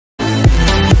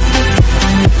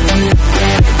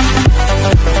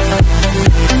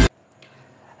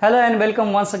Hello and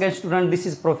welcome once again student. This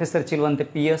is Professor Chilwante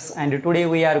PS and today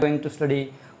we are going to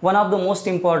study one of the most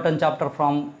important chapter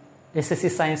from SSC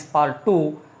Science Part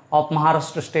 2 of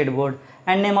Maharashtra State Board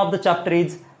and name of the chapter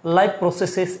is Life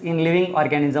Processes in Living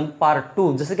Organism Part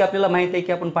 2. जसं की आपल्याला माहिती आहे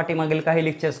की आपण पाठीमागील काही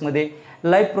lectures मध्ये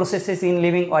life processes in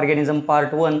living organism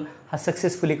part 1 हा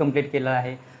सक्सेसफुली कंप्लीट केला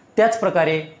आहे. त्याच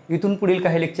प्रकारे इथून पुढील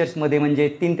काही लेक्चर्स मध्ये म्हणजे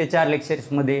 3 ते 4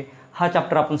 लेक्चर्स मध्ये हा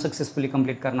चॅप्टर आपण सक्सेसफुली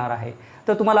कंप्लीट करणार आहे.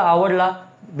 तर तुम्हाला आवडला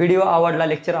व्हिडिओ आवडला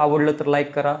लेक्चर आवडलं तर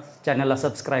लाईक करा, चॅनलला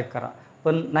सबस्क्राइब करा,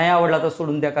 पण नाही आवडला तर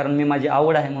सोडून द्या कारण मी माझी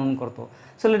आवड आहे म्हणून करतो.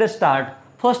 So let us start.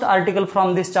 First article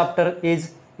from this chapter is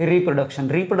reproduction.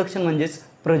 Reproduction म्हणजेच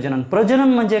प्रजनन.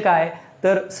 प्रजनन म्हणजे काय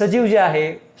तर सजीव जे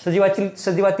आहे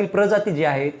सजीवातील प्रजाती जे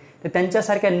आहेत ते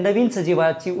त्यांच्यासारख्या नवीन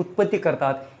सजीवाची उत्पत्ती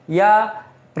करतात. या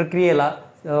प्रक्रियेला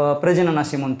प्रजनन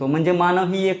असे म्हणतो. म्हणजे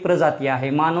मानव ही एक प्रजाती आहे.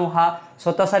 मानव हा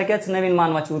स्वतःसारख्याच नवीन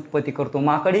मानवाची उत्पत्ती करतो.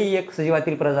 माकड ही एक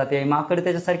सजीवातील प्रजाती आहे. माकड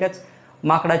त्याच्यासारख्याच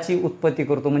माकडाची उत्पत्ती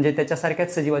करतो म्हणजे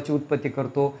त्याच्यासारख्याच सजीवाची उत्पत्ती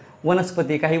करतो.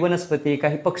 वनस्पती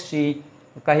काही पक्षी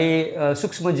काही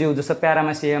सूक्ष्मजीव जसं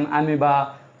पॅरामेसियम, अॅमिबा,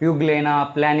 युग्लेना,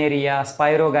 प्लॅनेरिया,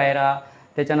 स्पायरोगायरा.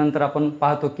 त्याच्यानंतर आपण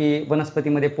पाहतो की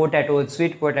वनस्पतीमध्ये potatoes,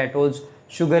 sweet potatoes,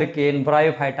 sugar cane,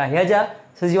 Bryophyta ह्या ज्या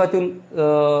सजीवातील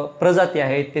प्रजाती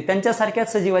आहेत ते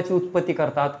त्यांच्यासारख्याच सजीवाची उत्पत्ती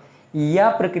करतात. या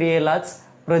प्रक्रियेलाच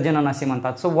प्रजनन असे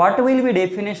म्हणतात. So what will be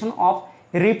definition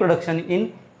of reproduction in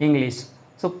English?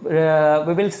 So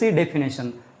we will see definition.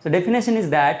 So definition is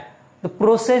that the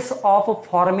process of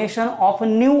formation of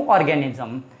new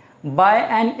organism bye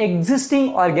an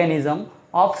existing organism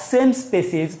of same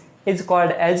species is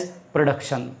called as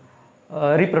reproduction.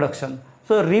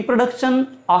 So reproduction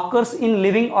occurs in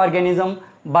living organism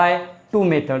by two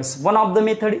methods. One of the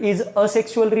method is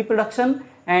asexual reproduction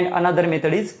and another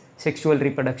method is sexual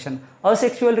reproduction.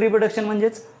 Asexual reproduction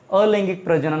म्हणजेच अलैंगिक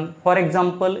प्रजनन. For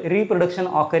example,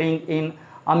 reproduction occurring in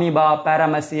amoeba,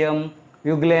 paramecium,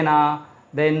 euglena,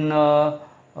 then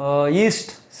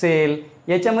yeast cell.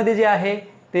 याच्यामध्ये जे आहे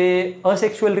ते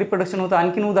asexual reproduction होतं.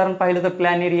 आणखीन उदाहरण पाहिलं तर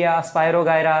planaria,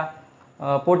 spirogyra,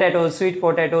 potatoes, sweet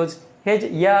potatoes हे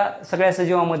या सगळ्या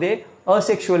सजीवामध्ये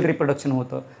असेक्शुअल रिप्रोडक्शन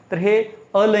होतं. तर हे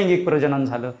अलैंगिक प्रजनन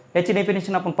झालं. याची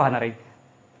डेफिनेशन आपण पाहणार आहे.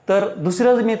 तर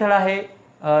दुसरं मेथड आहे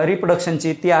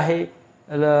रिप्रोडक्शनची ती आहे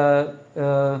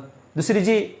दुसरी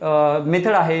जी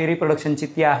मेथड आहे रिप्रोडक्शनची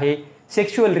ती आहे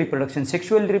सेक्शुअल रिप्रोडक्शन.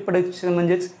 सेक्शुअल रिप्रोडक्शन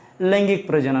म्हणजेच लैंगिक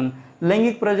प्रजनन.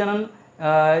 लैंगिक प्रजनन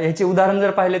ह्याचे उदाहरण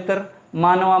जर पाहिले तर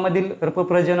मानवामधील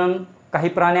प्रजनन, काही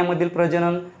प्राण्यामधील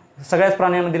प्रजनन, सगळ्याच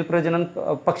प्राण्यांमधील प्रजनन,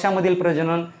 पक्ष्यामधील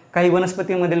प्रजनन, काही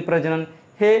वनस्पतीमधील प्रजनन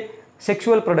हे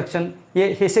सेक्शुअल प्रोडक्शन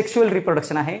हे सेक्शुअल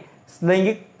रिप्रोडक्शन आहे,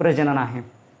 लैंगिक प्रजनन आहे.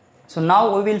 So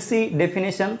now we will see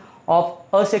definition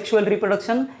of asexual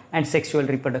reproduction and sexual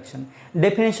reproduction.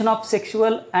 Definition of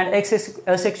sexual and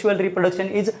asexual reproduction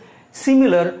is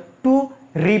similar to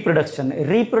reproduction.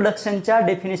 रिप्रोडक्शनच्या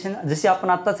definition जशी आपण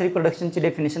आत्ताच रिप्रोडक्शनची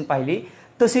डेफिनेशन पाहिली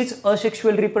तशीच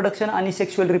असेक्शुअल रिप्रोडक्शन आणि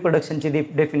सेक्शुअल रिप्रोडक्शनची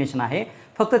डेफिनेशन आहे.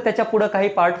 फक्त त्याच्या पुढे काही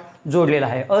पार्ट जोडलेला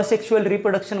आहे. असेक्शुअल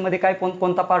रिप्रोडक्शनमध्ये काय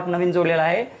कोणता पार्ट नवीन जोडलेला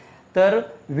आहे तर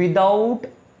विदाऊट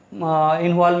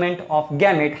इन्व्हॉल्वमेंट ऑफ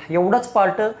गॅमेट एवढाच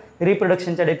पार्ट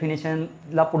रिप्रोडक्शनच्या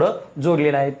डेफिनेशनला पुढं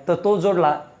जोडलेला आहे. तर तो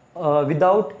जोडला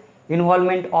विदाऊट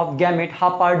इन्व्हॉल्वमेंट ऑफ गॅमेट हा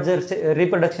पार्ट जर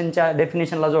रिप्रोडक्शनच्या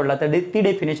डेफिनेशनला जोडला तर ती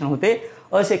डेफिनेशन होते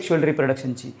असेक्शुअल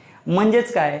रिप्रोडक्शनची.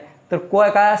 म्हणजेच काय तर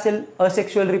काय असेल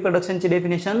asexual रिप्रोडक्शनची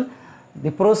definition? The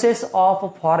process of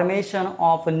formation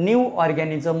of new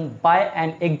organism bye an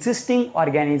existing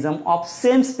organism of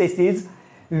same species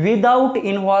without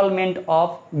involvement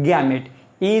of gamete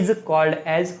is called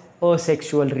as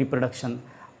asexual reproduction.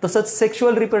 तसंच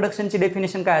सेक्शुअल रिप्रोडक्शनची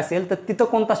डेफिनेशन काय असेल तर तिथं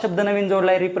कोणता शब्द नवीन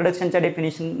जोडला आहे रिप्रोडक्शनच्या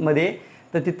डेफिनेशनमध्ये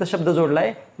तर तिथं शब्द जोडला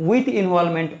आहे विथ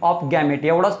इन्व्हॉल्वमेंट ऑफ गॅमेट.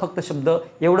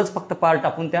 एवढंच फक्त पार्ट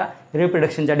आपण त्या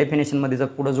रिप्रोडक्शनच्या डेफिनेशनमध्ये जर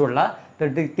पुढे जोडला तर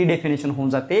ती डेफिनेशन होऊन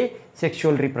जाते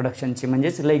सेक्शुअल रिप्रोडक्शनची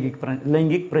म्हणजेच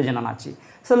लैंगिक प्रजननाची.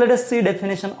 So let us C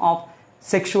definition of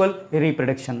sexual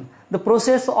reproduction. The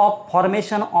process of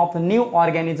formation of new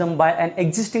organism bye an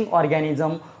existing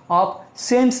organism of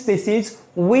same species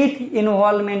with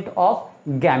involvement of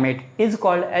gamete is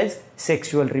called as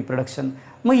sexual reproduction.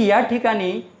 मग या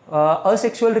ठिकाणी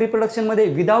asexual रिप्रोडक्शनमध्ये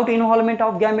without involvement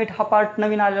of gamete हा part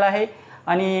नवीन आलेला आहे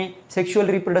आणि sexual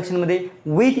रिप्रोडक्शनमध्ये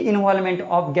with involvement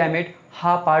of gamete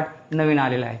हा part नवीन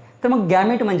आलेला आहे. तर मग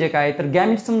गॅमेट म्हणजे काय तर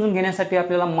गॅमेट समजून घेण्यासाठी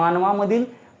आपल्याला मानवामधील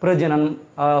प्रजनन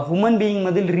ह्युमन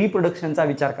बिईंगमधील रिप्रोडक्शनचा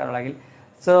विचार करावा लागेल.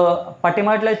 सो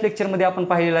पाठीमागल्या लेक्चरमध्ये आपण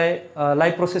पाहिलेलं आहे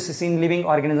life processes in living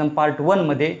organism part 1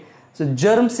 मध्ये. So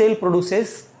germ sale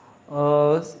produces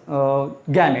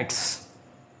gametes.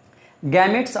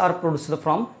 Gametes are produced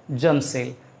from germ cell.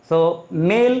 So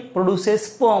male produces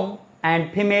sperm and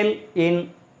female in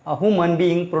human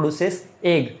being produces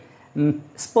egg.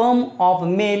 Sperm of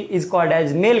male is called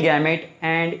as male gamete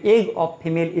and egg of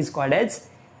female is called as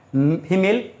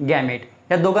female gamete.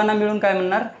 या दोघांना मिळून काय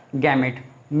म्हणणार? Gamete.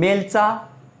 मेलचा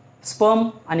sperm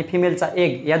आणि फिमेलचा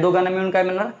egg या दोघांना मिळून काय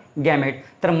म्हणणार? गॅमेट.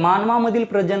 तर मानवामधील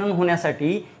प्रजनन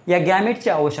होण्यासाठी या गॅमेटची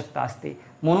आवश्यकता असते.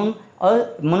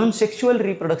 म्हणून सेक्शुअल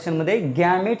रिप्रोडक्शन मध्ये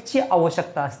गॅमेटची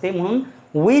आवश्यकता असते. म्हणून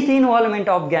विथ इन्व्हॉल्वमेंट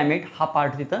ऑफ गॅमेट हा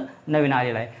पार्ट तिथं नवीन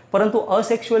आलेला आहे. परंतु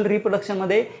असेक्शुअल रिप्रोडक्शन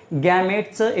मध्ये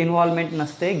गॅमेटचं इन्व्हॉल्वमेंट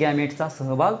नसते, गॅमेटचा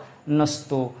सहभाग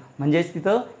नसतो. म्हणजेच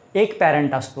तिथं एक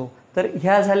पॅरेंट असतो. तर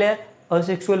ह्या झाल्या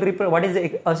asexual what is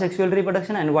asexual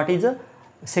reproduction and what is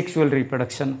sexual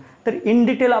reproduction. तर इन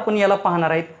डिटेल आपण याला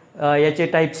पाहणार आहेत. याचे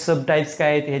टाईप्स सब टाईप्स काय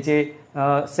आहेत, ह्याचे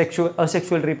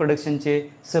असेक्शुअल रिप्रोडक्शनचे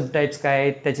सब टाईप्स काय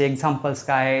आहेत, त्याचे एक्झाम्पल्स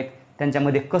काय आहेत,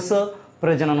 त्यांच्यामध्ये कसं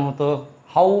प्रजनन होतं,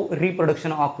 how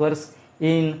reproduction occurs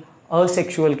in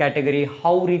asexual category,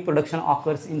 how reproduction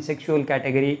occurs in sexual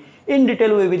category. In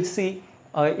detail we will see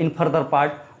in further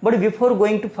part. But before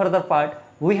going to further part,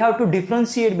 we have to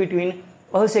differentiate between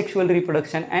asexual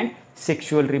reproduction and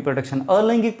sexual reproduction.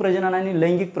 अलैंगिक प्रजनन आणि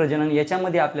लैंगिक प्रजनन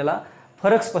याच्यामध्ये आपल्याला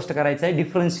फरक स्पष्ट करायचा आहे,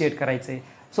 डिफरन्शिएट करायचं आहे.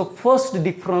 So first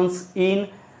difference in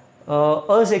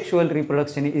asexual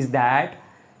reproduction is that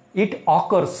it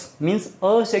occurs, means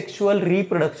asexual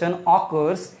reproduction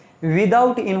occurs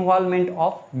without involvement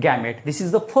of gamete. This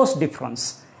is the first difference.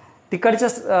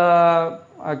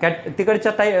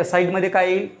 तिकडच्या साईडमध्ये काय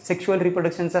येईल, सेक्शुअल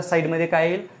रिप्रोडक्शनच्या साईडमध्ये काय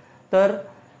येईल, तर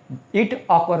it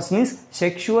occurs means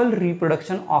sexual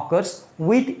reproduction occurs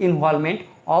with involvement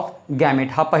of gamete.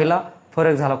 हा पहिला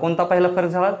फरक झाला. कोणता पहिला फरक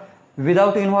झाला?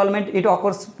 Without involvement, it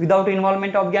occurs without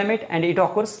involvement of gamete and it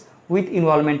occurs with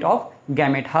involvement of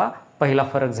gamete. हा पहिला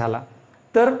फरक झाला.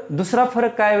 तर दुसरा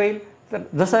फरक काय होईल, तर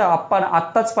जसं आपण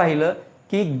आत्ताच पाहिलं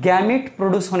की गॅमेट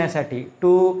प्रोड्यूस होण्यासाठी,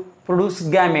 to produce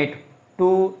gamete,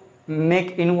 to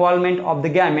make involvement of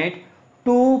the gamete,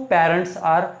 2 parents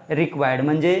R required.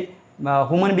 म्हणजे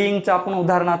ह्युमन बिईंगचं आपण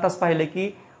उदाहरण आताच पाहिलं की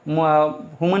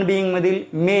ह्युमन बिईंगमधील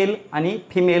मेल आणि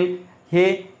फिमेल हे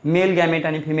मेल गॅमेट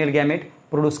आणि फिमेल गॅमेट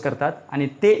प्रोड्यूस करतात आणि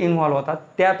ते इन्व्हॉल्व होतात.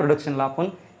 त्या प्रोडक्शनला आपण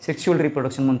सेक्शुअल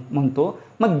रिप्रोडक्शन म्हणतो.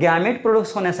 मग गॅमेट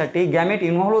प्रोड्यूस होण्यासाठी गॅमेट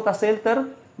इन्व्हॉल्व होत असेल तर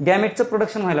गॅमेटचं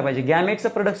प्रोडक्शन व्हायला पाहिजे. गॅमेटचं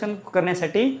प्रोडक्शन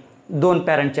करण्यासाठी 2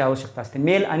 पॅरेंटची आवश्यकता असते,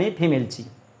 मेल आणि फिमेलची.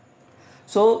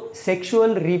 So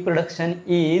sexual reproduction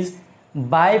is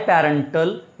biparental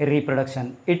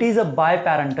reproduction. It is a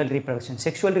biparental reproduction.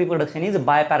 Sexual reproduction is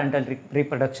biparental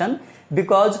reproduction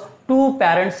because 2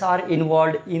 parents are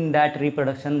involved in that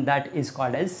reproduction. That is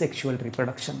called as sexual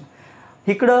reproduction.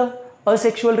 इकडं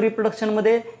asexual reproduction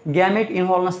मध्ये gamete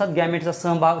involve नसतात, गॅमेटचा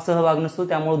सहभाग नसतो,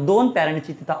 त्यामुळे 2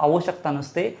 पॅरेंटची तिथं आवश्यकता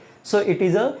नसते. So it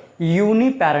is a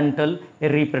युनिपॅरेंटल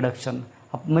reproduction.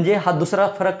 म्हणजे हा दुसरा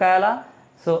फरक काय आला.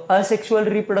 So asexual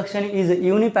reproduction is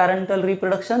uniparental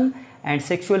reproduction and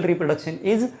sexual reproduction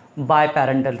is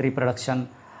biparental reproduction.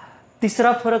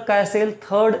 तिसरा फरक काय असेल,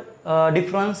 third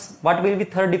difference. What will be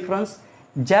third difference?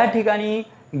 ज्या ठिकाणी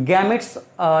गॅमेट्स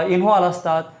इन्व्हॉल्व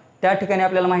असतात त्या ठिकाणी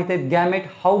आपल्याला माहिती आहे gamete,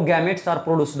 how gametes R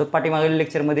produced. पाठीमागील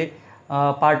लेक्चरमध्ये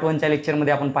पार्ट 1च्या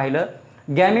लेक्चरमध्ये आपण पाहिलं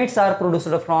gametes R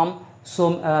produced from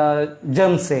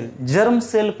germ sale. Germ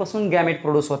सेलपासून gamete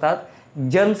produce होतात.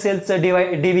 जर्म सेलचं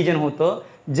डिव्हिजन होतं.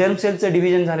 जर्म सेलचं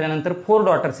डिव्हिजन झाल्यानंतर 4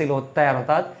 डॉटर सेल तयार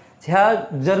होतात.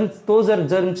 जर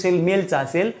जर्म सेल मेलचा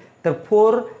असेल तर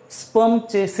 4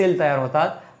 स्पर्मचे सेल तयार होतात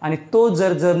आणि तो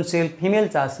जर जर्म सेल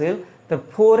फिमेलचा असेल तर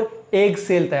 4 एग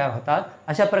सेल तयार होतात.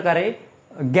 अशा प्रकारे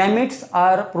gametes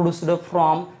R produced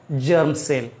from germ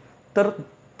sale. तर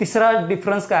तिसरा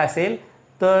डिफरन्स काय असेल,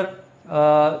 तर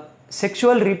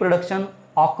sexual reproduction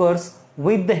occurs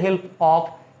with the help of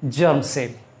germ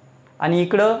sale. आणि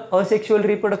इकडं असेक्शुअल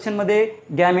रिप्रोडक्शनमध्ये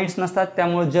गॅमेट्स नसतात,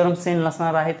 त्यामुळे जर्म सेल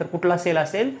नसणार आहे. तर कुठला सेल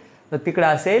असेल, तर तिकडं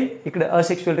असेल, इकडे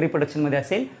असेक्शुअल रिप्रोडक्शनमध्ये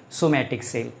असेल somatic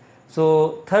sale.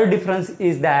 So third difference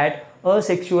is that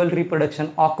asexual reproduction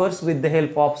occurs with the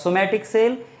help of somatic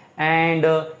sale and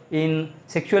in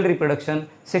sexual reproduction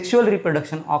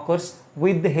occurs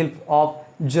with the help of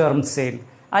germ sale.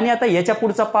 आणि आता याच्या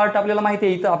पुढचा पार्ट आपल्याला माहिती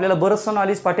आहे, इथं आपल्याला बरंचसं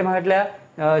नॉलेज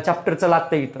पाठीमागल्या चॅप्टरचं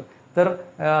लागतं इथं.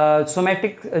 तर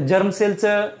सोमॅटिक जर्म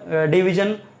सेलचं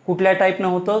डिव्हिजन कुठल्या टाईपनं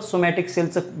होतं, सोमॅटिक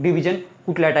सेलचं डिव्हिजन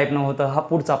कुठल्या टाईपनं होतं, हा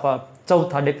पुढचा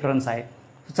चौथा डिफरन्स आहे.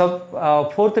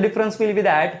 Fourth difference will be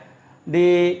that the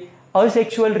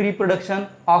asexual reproduction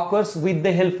occurs with the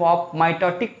help of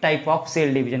mitotic type of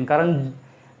sale division.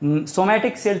 कारण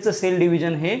सोमॅटिक सेलचं सेल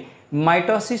डिव्हिजन हे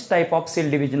mitosis type of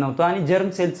sale division होतं आणि जर्म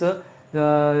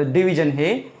सेलचं डिव्हिजन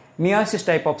हे meiosis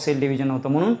type of sale division होतं.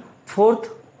 म्हणून fourth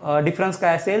difference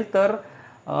काय असेल, तर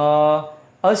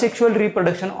asexual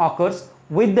reproduction occurs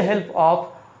with the help of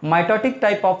mitotic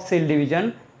type of sale division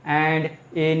and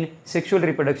in sexual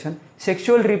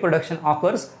reproduction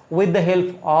occurs with the help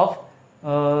of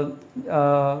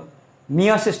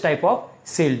meiosis type of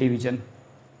cell division.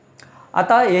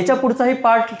 आता याच्या पुढचाही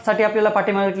पार्टसाठी आपल्याला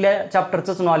पाठीमागल्या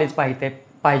चॅप्टरचंच knowledge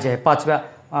पाहिजे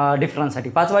पाचव्या डिफरन्ससाठी.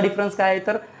 पाचवा डिफरन्स काय आहे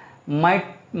तर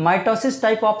mitosis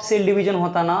type of sale division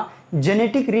होताना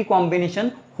जेनेटिक रिकॉम्बिनेशन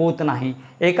होत नाही.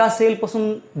 एका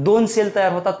सेलपासून 2 सेल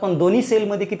तयार होतात, पण दोन्ही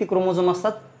सेलमध्ये किती क्रोमोझोम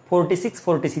असतात?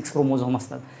 46 क्रोमोझोम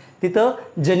असतात. तिथं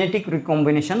जेनेटिक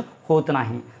रिकॉम्बिनेशन होत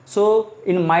नाही. So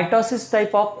in mitosis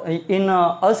type of in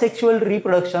asexual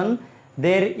reproduction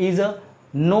there is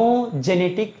no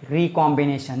genetic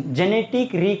recombination.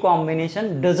 Genetic recombination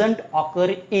doesn't occur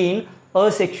in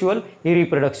asexual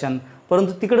reproduction.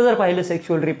 परंतु तिकडे जर पाहिलं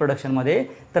सेक्शुअल रिप्रोडक्शनमध्ये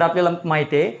तर आपल्याला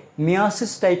माहिती आहे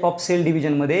meiosis type of sale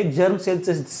डिव्हिजनमध्ये germ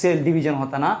सेलचं sale division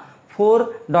होताना 4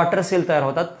 डॉटर सेल तयार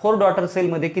होतात. 4 डॉटर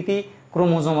सेलमध्ये किती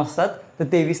क्रोमोझोम असतात तर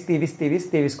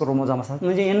 23 क्रोमोझोम असतात,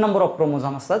 म्हणजे एन नंबर ऑफ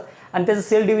क्रोमोझोम असतात. आणि त्याचं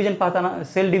sale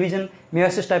division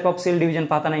meiosis type of sale division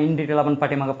पाहताना इन डिटेल आपण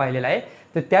पाठीमागं पाहिलेलं आहे.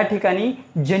 तर त्या ठिकाणी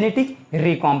जेनेटिक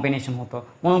रिकॉम्बिनेशन होतं.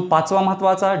 म्हणून पाचवा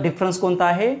महत्त्वाचा डिफरन्स कोणता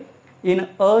आहे? In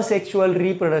asexual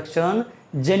reproduction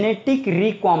genetic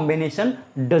recombination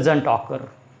doesn't occur.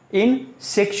 In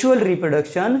sexual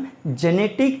reproduction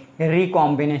genetic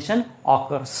recombination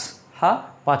occurs. हा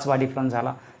पाचवा डिफरन्स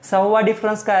झाला. सहावा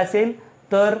डिफरन्स काय असेल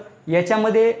तर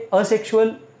याच्यामध्ये असेक्शुअल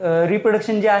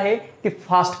रिप्रोडक्शन जे आहे ते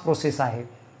फास्ट प्रोसेस आहे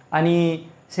आणि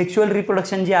सेक्शुअल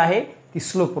रिप्रोडक्शन जे आहे ती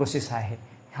स्लो प्रोसेस आहे.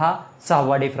 हा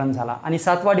सहावा डिफरन्स झाला. आणि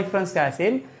सातवा डिफरन्स काय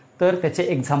असेल तर त्याचे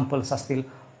एक्झाम्पल्स असतील.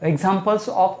 Examples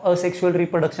of asexual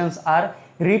रिप्रोडक्शन्स R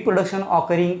reproduction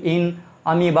occurring in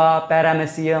amoeba,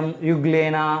 पॅरामेसियम,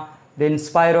 युग्लेना, then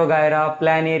spirogyra,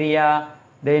 planaria,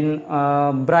 then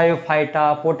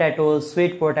bryophyta, potatoes,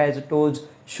 sweet potatoes,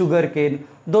 sugarcane.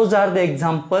 Those are the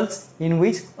examples in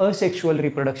which asexual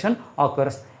reproduction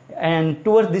occurs. And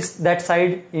towards that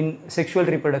side in sexual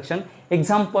reproduction,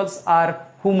 examples are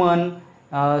human,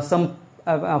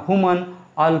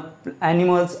 all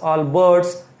animals, all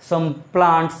birds, some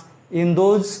plants. In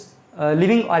those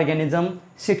living organism,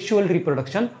 sexual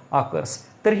reproduction occurs.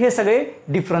 तर हे सगळे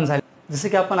difference झाले. जसं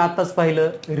की आपण आत्ताच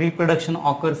पाहिलं reproduction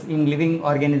occurs in living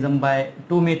organism bye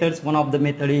 2 methods. One of the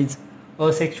method is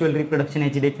asexual reproduction,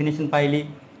 याची डेफिनेशन पाहिली,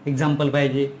 एक्झाम्पल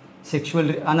पाहिजे.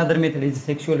 Another method is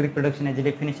sexual reproduction, याची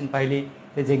डेफिनेशन पाहिली,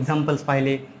 त्याचे एक्झाम्पल्स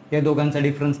पाहिले, या दोघांचा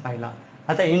डिफरन्स पाहिला.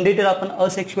 आता इन डिटेल आपण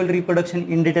असेक्शुअल रिप्रोडक्शन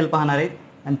इन डिटेल पाहणार आहेत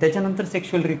आणि त्याच्यानंतर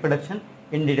सेक्शुअल रिप्रोडक्शन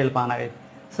इन डिटेल पाहणार आहेत.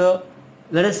 So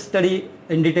let us study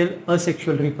in detail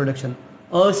asexual reproduction.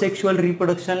 Asexual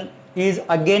reproduction is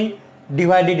again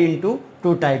divided into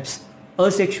 2 types.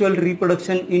 Asexual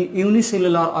reproduction in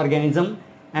unicellular organism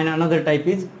and another type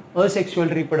is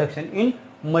asexual reproduction in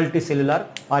multicellular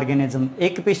organism.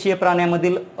 एकपेशीय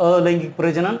प्राण्यामधील अलैंगिक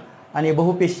प्रजनन आणि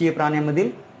बहुपेशीय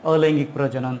प्राण्यामधील अलैंगिक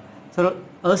प्रजनन. So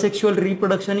asexual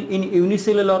reproduction in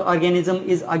unicellular organism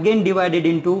is again divided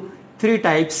into 3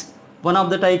 types. One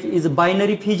of the type is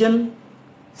binary fission,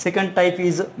 second type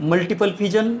is multiple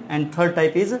fission and third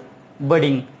type is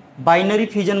budding. Binary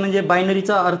fission म्हणजे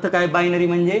बायनरीचा अर्थ काय? Binary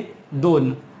म्हणजे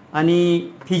 2 आणि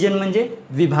fission म्हणजे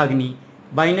विभागणी.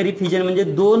 Binary fission म्हणजे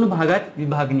 2 भागात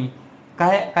विभागणी.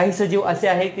 काही सजीव असे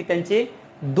आहे की त्यांचे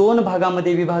 2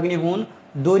 भागामध्ये विभागणी होऊन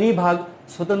दोन्ही भाग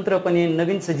स्वतंत्रपणे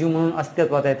नवीन सजीव म्हणून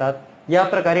अस्तित्वात येतात. या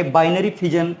प्रकारे बायनरी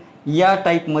फिजन या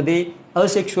टाईपमध्ये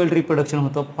असेक्शुअल रिप्रोडक्शन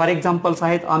होतं. फॉर एक्झाम्पल्स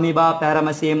आहेत अमिबा,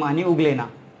 पॅरामेसियम आणि उग्लेना.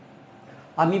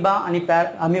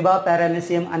 अमिबा,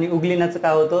 पॅरामेसियम आणि उग्लेनाचं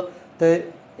काय होतं तर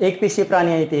एकपेशीय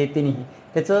प्राणी आहे ते तिन्ही.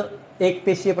 त्याचं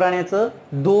एकपेशीय प्राण्याचं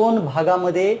 2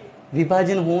 भागामध्ये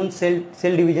विभाजन होऊन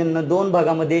सेल डिव्हिजननं 2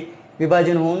 भागामध्ये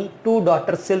विभाजन होऊन 2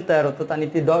 डॉटर सेल तयार होतात आणि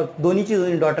ते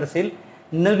दोन्ही डॉटर सेल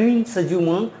नवीन सजीव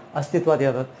म्हणून अस्तित्वात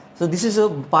येतात. So this is a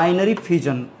binary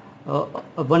fission.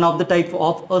 One of the type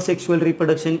of asexual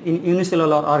reproduction in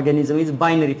unicellular organism is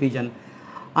binary fission.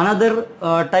 Another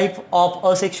type of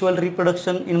asexual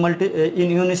reproduction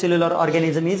in unicellular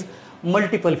organism is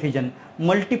multiple fission.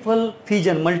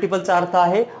 मल्टिपलचा अर्थ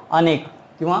आहे अनेक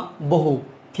किंवा बहु.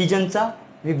 फिजनचा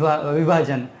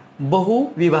विभाजन,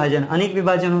 बहुविभाजन. अनेक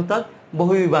विभाजन होतात,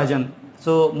 बहुविभाजन.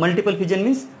 So multiple fission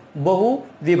means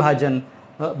बहुविभाजन.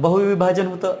 बहुविभाजन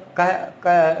होतं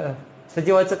काय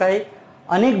सजीवाचं काय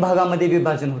अनेक भागामध्ये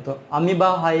विभाजन होतं. अमिबा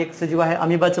हा एक सजीव आहे.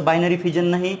 अमिबाचं बायनरी फिजन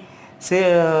नाही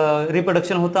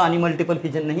रिप्रोडक्शन होतं आणि मल्टिपल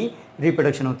फिजन नाही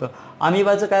रिप्रोडक्शन होतं.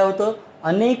 अमिबाचं काय होतं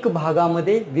अनेक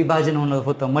भागामध्ये विभाजन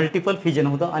होतं. मल्टिपल फिजन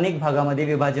होतं, अनेक भागामध्ये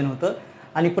विभाजन होतं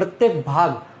आणि प्रत्येक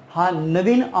भाग हा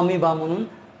नवीन अमिबा म्हणून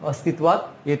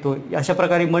अस्तित्वात येतो. अशा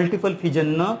प्रकारे मल्टिपल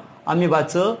फिजननं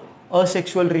अमिबाचं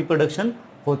असेक्शुअल रिप्रोडक्शन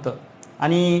होतं.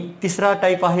 आणि तिसरा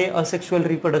टाईप आहे असेक्शुअल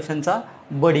रिप्रोडक्शनचा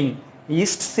बडिंग.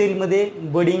 ईस्ट सेलमध्ये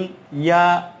बडिंग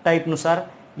या टाईपनुसार,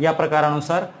 या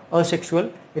प्रकारानुसार असेक्शुअल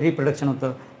रिप्रोडक्शन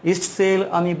होतं. ईस्ट सेल,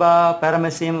 अमिबा,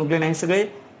 पॅरामेसियम, युग्लिना हे सगळे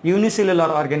युनिसेल्युलर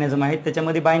ऑर्गॅनिझम आहेत.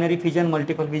 त्याच्यामध्ये बायनरी फिजन,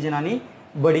 मल्टिपल फिजन आणि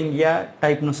बडिंग या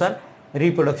टाईपनुसार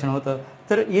रिप्रोडक्शन होतं.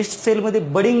 तर ईस्ट सेलमध्ये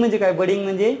बडिंग म्हणजे काय? बडिंग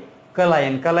म्हणजे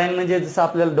कलायन. कलायन म्हणजे जसं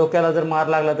आपल्याला डोक्याला जर मार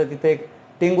लागला तर तिथे एक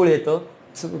टेंगुळ येतो,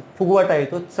 फुगवाटा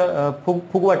येतो,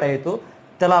 फुगवाटा येतो,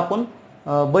 त्याला आपण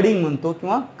बडिंग म्हणतो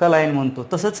किंवा कलायन म्हणतो.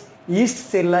 तसंच ईस्ट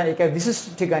सेलला एका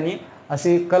विशिष्ट ठिकाणी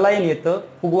असे कलायन येतं,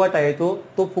 फुगवाटा येतो,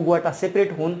 तो फुगवाटा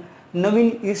सेपरेट होऊन नवीन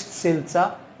ईस्ट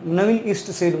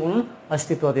सेल म्हणून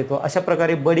अस्तित्वात येतो. अशा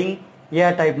प्रकारे बडिंग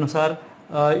या टाईपनुसार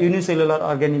युनिसेल्युलर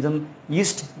ऑर्गॅनिझम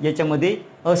ईस्ट याच्यामध्ये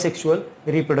असेक्शुअल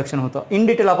रिप्रोडक्शन होतं. इन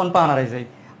डिटेल आपण पाहणार आहे.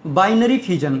 Binary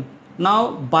fission.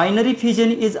 Now binary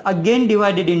fission is again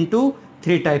divided into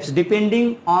 3 types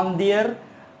depending on their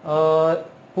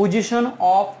position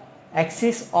of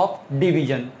axis of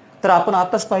division. तर आपण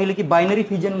आताच पाहिलं की बायनरी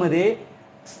फिजनमध्ये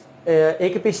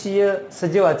एकपेशीय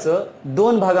सजीवाचं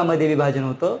 2 भागामध्ये विभाजन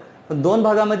होतं. 2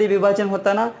 भागामध्ये विभाजन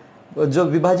होताना जो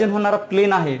विभाजन होणारा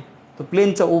प्लेन आहे तो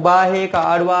प्लेनचा उभा आहे का,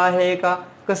 आडवा आहे का,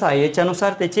 कसा आहे,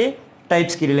 याच्यानुसार त्याचे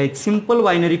टाइप्स केलेले आहेत. सिंपल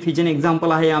बायनरी फिजन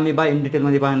एक्झाम्पल आहे, आम्ही इन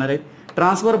डिटेलमध्ये पाहणार आहेत.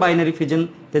 ट्रान्सफर बायनरी फिजन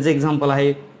त्याचं एक्झाम्पल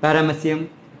आहे पॅरामेसियम.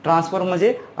 ट्रान्सफर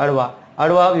म्हणजे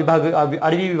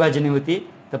आडवी विभाजने होती,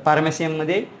 तर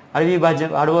पॅरामेसियममध्ये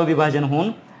आडवं विभाजन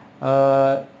होऊन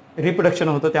रिप्रोडक्शन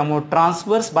होतं, त्यामुळे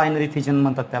ट्रान्सवर्स बायनरी फिजन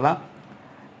म्हणतात त्याला.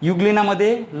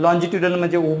 युग्लिनामध्ये लॉन्जिट्युडनल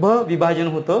म्हणजे उभं विभाजन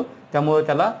होतं, त्यामुळे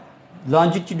त्याला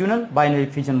लॉन्जिट्युडनल बायनरी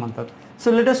फिजन म्हणतात.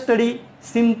 So let us study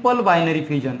simple binary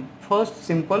fission. First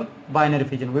simple binary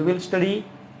fission. We will study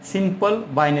simple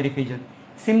binary fission.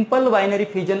 Simple binary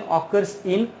fission occurs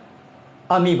in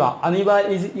amoeba. Amoeba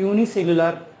is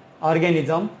unicellular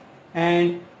organism,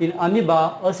 and in amoeba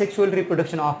asexual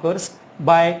reproduction occurs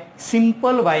by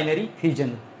simple binary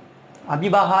fission.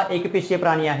 Amoeba हा एकपेशीय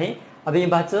प्राणी आहे.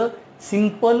 अमिबाचं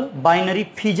simple binary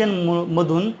fission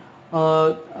मधून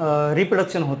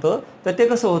reproduction होतं. तर ते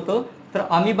कसं होतं, तर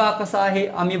अमिबा कसा आहे,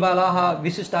 अमिबाला हा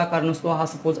विशिष्ट आकार नसतो. हा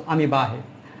सपोज अमिबा आहे,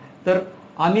 तर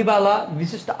अमिबाला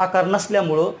विशिष्ट आकार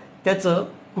नसल्यामुळं त्याचं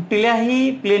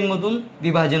कुठल्याही प्लेनमधून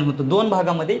विभाजन होतं, 2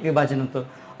 भागामध्ये विभाजन होतं.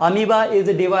 Amoeba is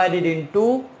divided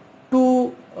into 2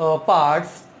 parts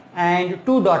and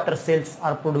 2 daughter cells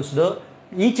R produced.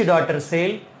 Each daughter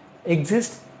sale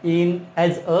exist in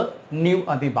as a new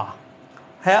amoeba.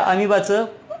 ह्या अमिबाचं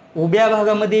उभ्या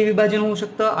भागामध्ये विभाजन होऊ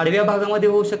शकतं, आडव्या भागामध्ये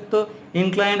होऊ शकतं,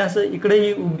 इन्क्लाइंड असं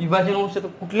इकडेही विभाजन होऊ शकतं,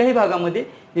 कुठल्याही भागामध्ये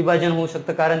विभाजन होऊ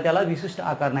शकतं, कारण त्याला विशिष्ट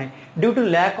आकार नाही. Due to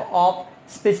lack of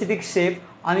specific shape,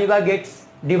 amoeba gets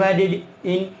divided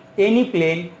in any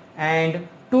plane and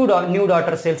 2 new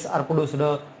daughter cells are produced.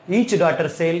 Each daughter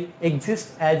cell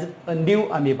exists as a new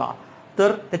amoeba.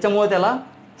 तर त्याच्यामुळे त्याला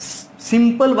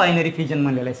सिंपल बायनरी फिजन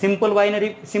म्हणलेलं आहे.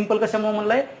 सिंपल कशामुळे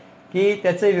म्हणलं आहे की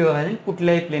त्याचं विभाजन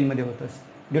कुठल्याही प्लेनमध्ये होतं.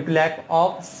 Due to lack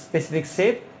of specific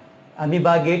shape,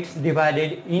 amoeba gets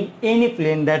divided in any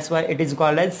plane. That's why it is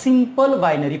called as simple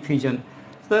binary fission.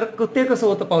 तर ते कसं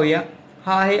होतं पाहूया.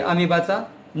 हा आहे अमिबाचा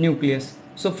nucleus.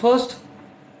 So first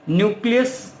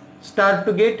nucleus start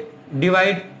to get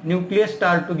divide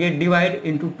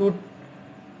into 2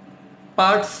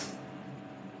 parts.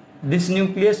 This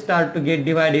nucleus start to get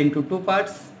divided into 2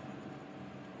 parts,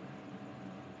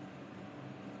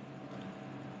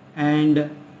 and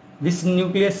this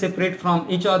nucleus separate from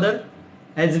each other,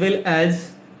 as well as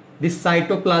this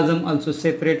cytoplasm also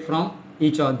separate from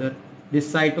each other. This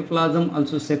cytoplasm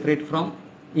also separate from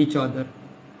each other.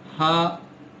 हा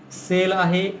sale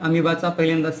आहे अमिबाचा.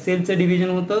 पहिल्यांदा सेलचं division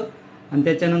होतं आणि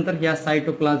त्याच्यानंतर या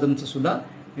सायटोप्लाझमचं सुद्धा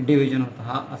division होतं.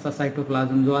 हा असा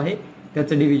सायटोप्लाझम जो आहे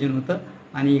त्याचं डिव्हिजन होतं,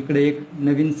 आणि इकडे एक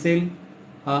नवीन सेल,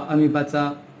 हा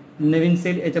अमिबाचा नवीन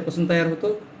सेल याच्यापासून तयार होतो,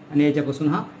 आणि याच्यापासून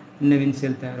हा नवीन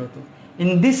सेल तयार होतो.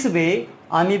 In this way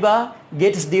amoeba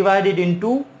gates divided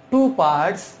into 2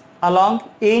 parts along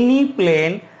any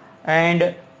plain and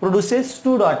produces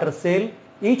 2 daughter sale.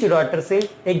 Each daughter cell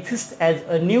exists as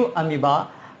a new amoeba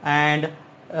and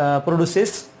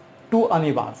produces 2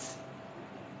 amoebas.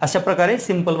 अशा प्रकारे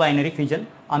सिंपल बायनरी फिजन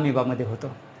अमिबामध्ये होतं.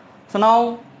 So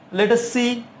now let us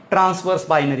C transverse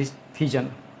binary fission.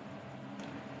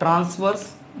 Transverse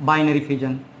binary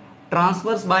fission.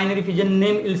 Transverse binary fission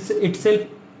name itself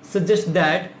suggests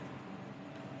that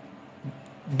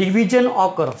division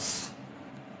occurs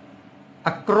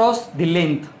across the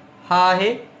length. हा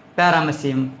आहे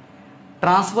पॅरामेसियम.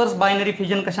 Transverse binary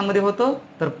fission कशामध्ये होतं,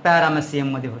 तर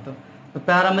पॅरामेसियममध्ये होतं. तर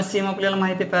पॅरामेसियम आपल्याला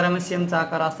माहिती आहे, पॅरामेसियमचा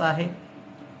आकार असा आहे,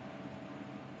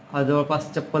 हा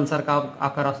जवळपास चप्पलसारखा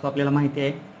आकार असतो, आपल्याला माहिती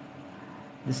आहे.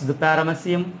 This is the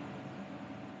paramecium.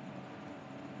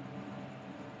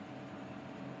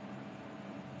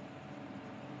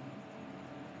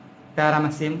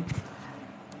 Paramecium.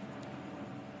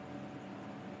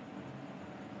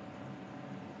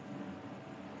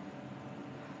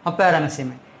 हा पॅरामेसियम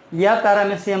आहे. या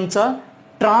पॅरामेसियमचा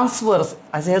ट्रान्सवर्स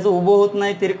असं ह्याचं उभं होत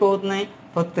नाही, तिरकं होत नाही,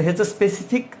 फक्त ह्याचं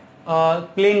स्पेसिफिक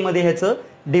प्लेनमध्ये ह्याचं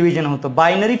डिव्हिजन होतं.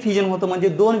 बायनरी फिजन होतं म्हणजे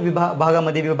दोन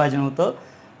भागामध्ये विभाजन होतं.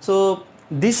 So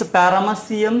this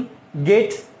पॅरामेसियम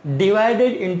gates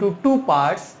divided into two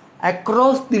parts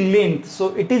across the length. So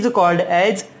it is called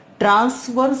as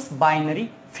transverse binary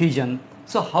fission.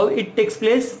 So how it text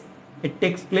place? It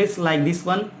takes place like this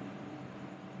one.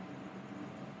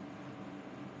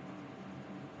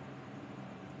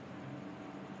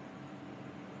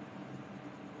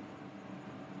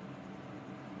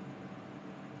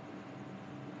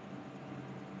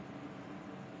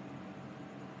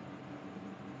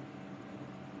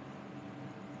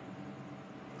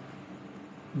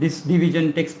 This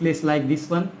division takes place like this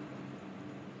one.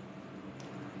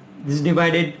 This is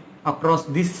divided across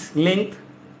this length.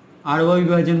 आडवं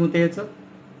विभाजन होते याचं.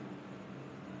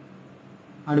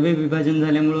 आडवे विभाजन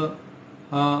झाल्यामुळं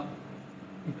हा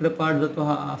इकडं part जातो,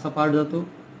 हा असा पार्ट जातो,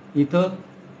 इथं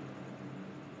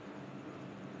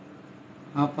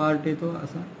हा पार्ट येतो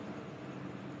असा.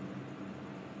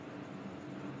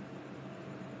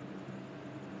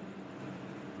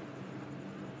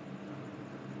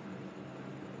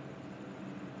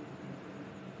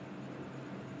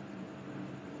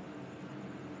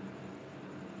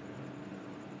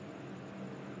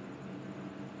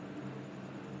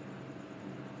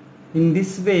 In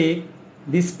this way,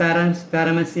 this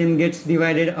paramecium gets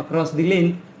divided across the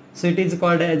length, so it is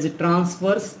called as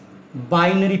transverse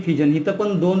binary fission. इथं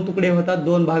पण दोन तुकडे होतात,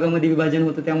 दोन भागामध्ये विभाजन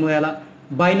होतं, त्यामुळे याला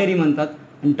बायनरी म्हणतात.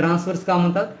 आणि ट्रान्सवर्स का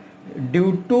म्हणतात?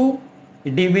 Due to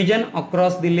division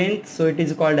across the length, so it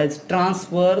is called as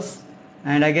transverse,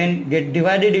 and again get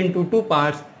divided into two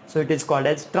parts, so it is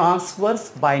called as transverse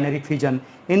binary fission.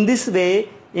 In this way,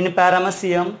 in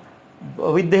paramecium,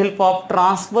 with the help of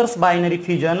transverse binary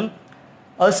fission,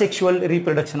 asexual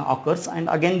reproduction occurs, and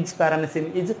again this paramecium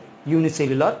is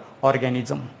unicellular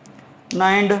organism.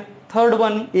 And third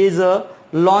one is a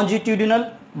longitudinal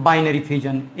binary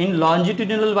fission. In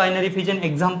longitudinal binary fission,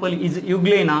 example is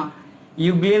euglena.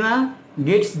 Euglena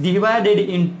gets divided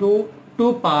into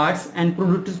two parts and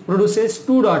produces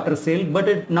two daughter cells,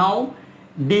 but now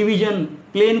division,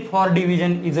 plane for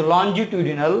division is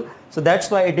longitudinal, so that's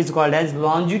why it is called as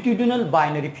longitudinal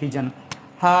binary fission.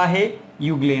 हा आहे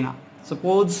euglena.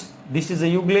 Suppose this is a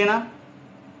euglena.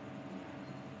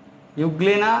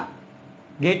 Euglena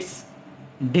gets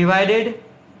divided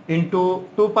into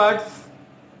two parts.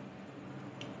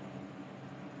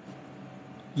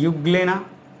 Euglena.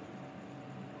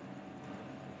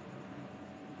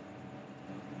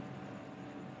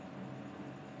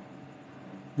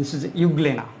 This is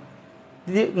euglena.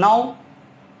 Now,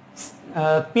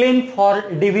 plane for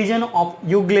division of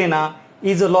euglena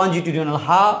is a longitudinal.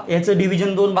 हा याचं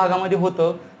division दोन भागामध्ये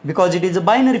होतं, because it is a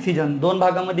binary fission. दोन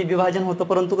भागामध्ये विभाजन होतं,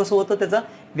 परंतु कसं होतं, त्याचा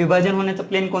विभाजन होण्याचा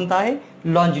प्लेन कोणता आहे?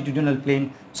 Longitudinal plain.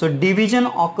 So division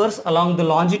occurs along the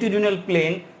longitudinal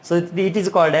plain, so it is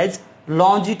called as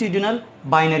longitudinal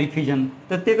binary fission.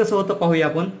 तर ते कसं होतं पाहूया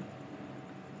आपण.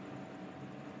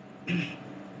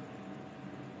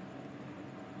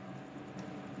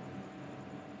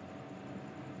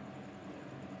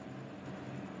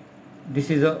 This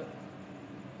is a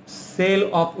cell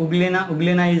of euglena.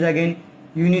 Euglena is again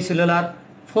unicellular.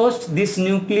 First, this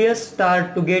nucleus start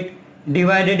to get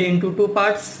divided into two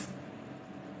parts.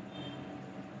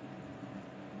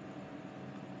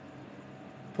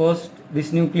 First,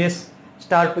 this nucleus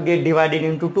start to get divided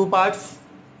into two parts.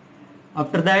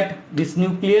 After that, this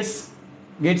nucleus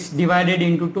gets divided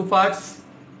into two parts.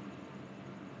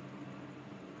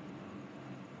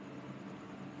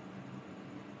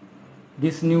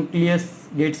 This nucleus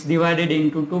gets divided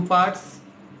into two parts.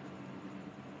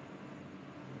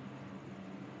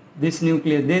 This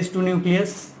nucleus, these two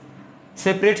nucleus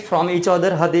separate from each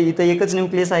other. हा इथं एकच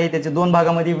nucleus आहे, त्याचे दोन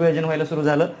भागामध्ये विभाजन व्हायला सुरू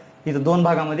झालं. इथं दोन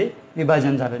भागामध्ये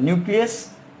विभाजन झालं. Nucleus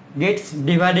gates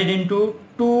divided into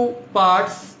two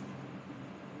parts,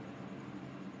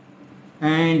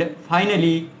 and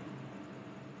finally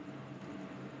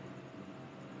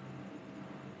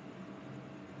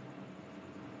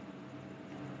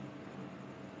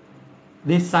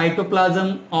this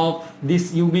cytoplasm of this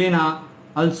euglena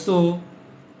also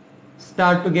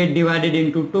start to get divided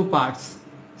into two parts.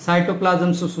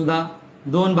 Cytoplasm सुद्धा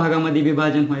दोन भागामध्ये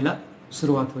विभाजन व्हायला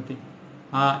सुरुवात होते.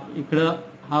 हा इकडं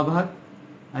हा भाग,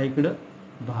 हा इकडं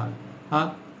भाग, हा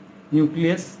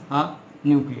न्यूक्लियस, हा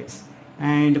nucleus.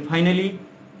 And finally,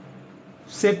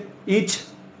 each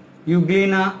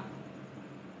euglena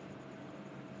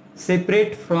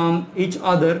separate from each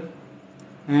other,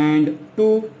 and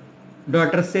 2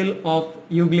 daughter cell of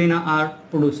euglena are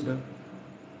produced.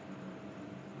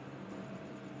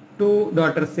 2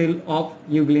 daughter cell of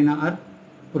euglena are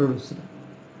produced.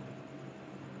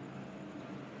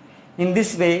 In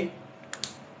this way,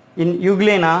 in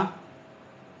euglena,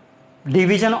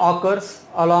 division occurs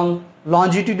along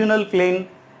longitudinal plane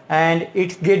and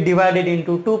it get divided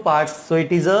into 2 parts. So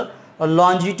it is a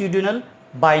longitudinal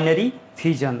binary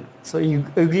fission. So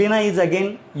euglena is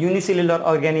again unicellular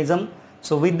organism.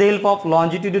 So with the help of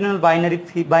longitudinal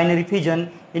binary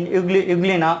fission in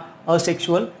euglena,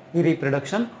 asexual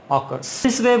reproduction occurs.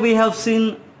 This way we have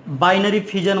seen binary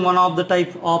fission, one of the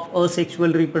type of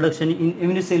asexual reproduction in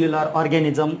unicellular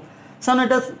organism. So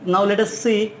let us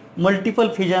see multiple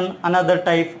fission, another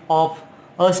type of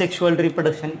asexual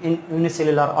reproduction in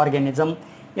unicellular organism.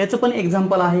 याचं पण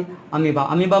example आहे amoeba.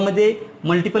 अमिबामध्ये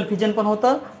multiple fission पण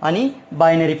होतं आणि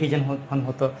binary fission पण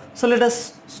होतं. So let us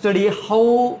study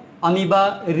how amoeba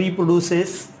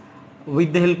रिप्रोड्युसेस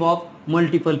with the help of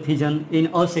multiple fission in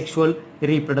asexual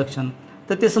reproduction.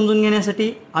 तर ते समजून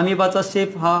घेण्यासाठी अमिबाचा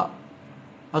शेप हा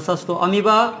असा असतो.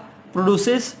 Amoeba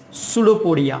produces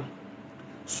pseudopodia.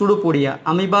 Pseudopodia,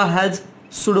 amoeba has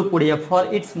pseudopodia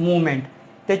for its movement.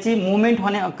 त्याची मूवमेंट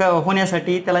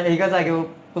होण्यासाठी त्याला एका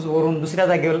जागेवरून दुसऱ्या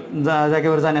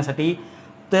जागेवर जाण्यासाठी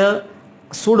तर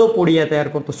सुडोपोडिया तयार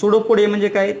करतो. सुडोपोडिया म्हणजे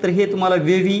काय, तर हे तुम्हाला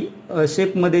वेव्ही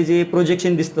शेपमध्ये जे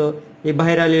प्रोजेक्शन दिसतं, हे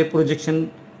बाहेर आलेले प्रोजेक्शन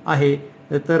आहे,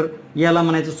 तर याला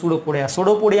म्हणायचं सुडोपोडिया.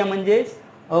 सुडोपोडिया म्हणजे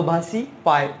अभासी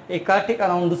पाय. एका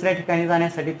ठिकाणाहून दुसऱ्या ठिकाणी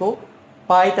जाण्यासाठी तो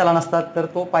पाय त्याला नसतात, तर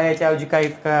तो पायाच्या ऐवजी काय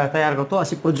तयार करतो,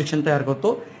 अशी प्रोजेक्शन तयार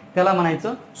करतो, त्याला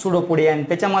म्हणायचं सुडोपोडिया. आणि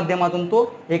त्याच्या माध्यमातून तो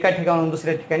एका ठिकाणाहून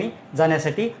दुसऱ्या ठिकाणी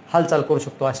जाण्यासाठी हालचाल करू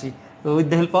शकतो अशी, with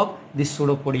the help of this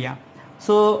pseudopodia.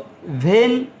 So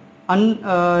when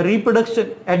reproduction,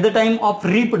 at the time of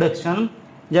reproduction,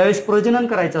 ज्यावेळेस प्रजनन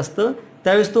करायचं असतं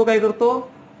त्यावेळेस तो काय करतो,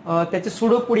 त्याचे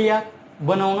सुडोपोडिया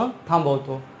बनवणं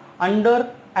थांबवतो. Under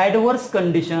adverse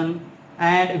condition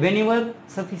and whenever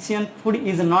sufficient food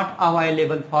is not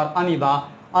available for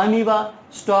amoeba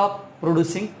stop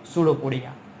producing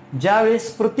pseudopodia. ज्यावेळेस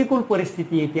प्रतिकूल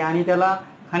परिस्थिती येते आणि त्याला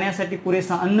खाण्यासाठी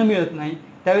पुरेसा अन्न मिळत नाही,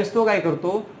 त्यावेळेस तो काय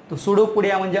करतो, तो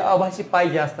सुडोपोडिया म्हणजे आभासी पाय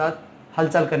जे असतात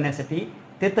हालचाल करण्यासाठी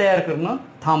ते तयार करणं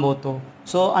थांबवतो.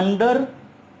 So under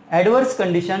adverse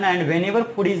condition and whenever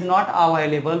food is not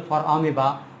available for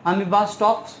amoeba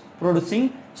stops producing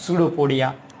pseudopodia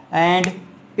and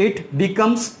it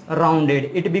becomes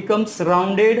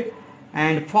rounded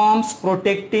and forms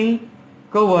protecting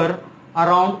cover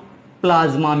around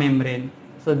plasma membrane.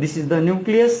 So this is the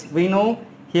nucleus. We know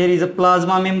here is a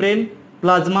plasma membrane,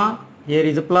 here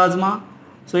is a plasma.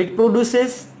 So it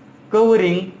produces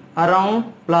covering around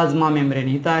plasma membrane.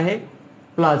 इथं आहे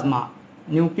plasma,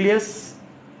 nucleus,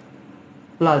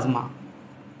 plasma.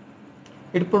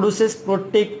 It produces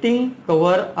protecting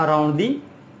cover around the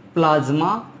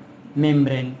plasma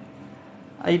membrane.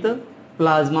 इथं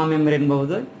plasma membrane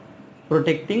बहुधा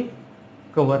protecting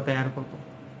cover तयार करतो.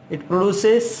 It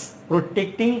produces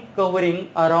protecting covering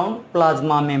around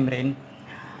plasma membrane.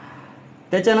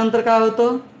 त्याच्यानंतर काय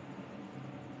होतं,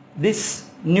 दिस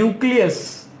nucleus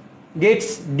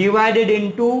gates divided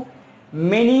into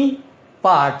many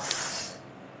parts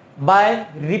by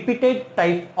repeated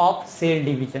type of sale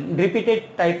division, repeated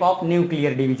type of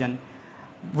nuclear division.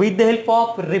 With the help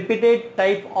of repeated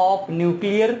type of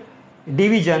nuclear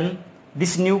division,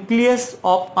 this nucleus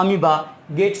of amoeba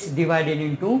gets divided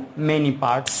into many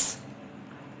parts.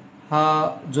 हा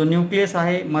जो nucleus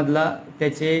आहे मधला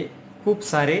त्याचे खूप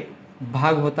सारे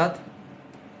भाग होतात.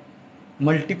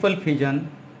 Multiple fission,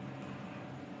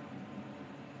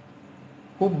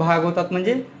 खूप भाग होतात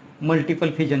म्हणजे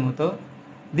मल्टिपल फिजन होतं.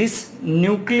 दिस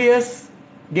nucleus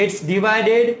gates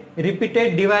divided,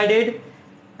 repeated divided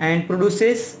and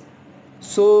produces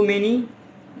so many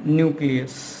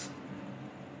nucleus.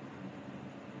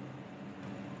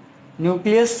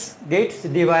 Nucleus gets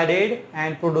divided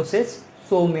and produces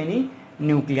so many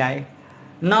nuclei.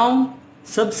 Now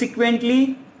subsequently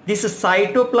this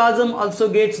cytoplasm also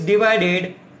gets divided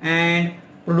and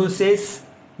produces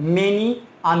many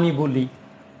amoebulae.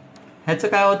 ह्याचं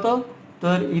काय होतं,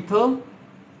 तर इथं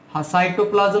हा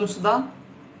cytoplasm सुद्धा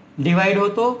divide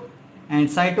होतो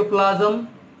and cytoplasm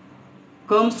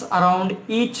comes around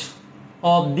each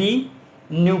of the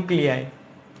nuclei.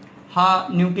 हा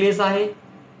nucleus आहे,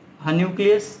 हा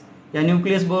न्यूक्लियस, या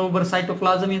न्यूक्लियस बरोबर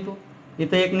सायटोप्लाझम येतो.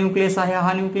 इथं एक न्यूक्लियस आहे,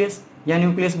 हा न्यूक्लियस, या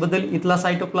न्यूक्लियस बद्दल इथला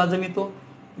सायटोप्लाझम येतो.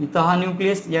 इथं हा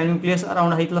न्यूक्लियस, या न्यूक्लियस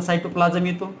अराउंड हा इथला सायटोप्लाझम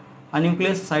येतो.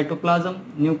 Nucleus साइटोप्लाझम,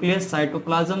 nucleus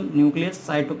साइटोप्लाझम, nucleus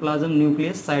साइटोप्लाझम,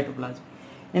 nucleus साइटोप्लाझम.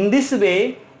 In this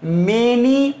way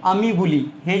many अमिबुली,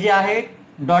 हे जे आहे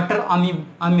daughter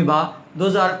amoeba,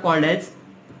 those R called age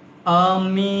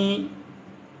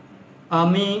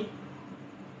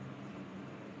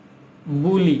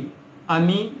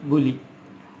amibuli.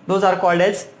 Those are called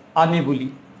as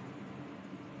amibuli.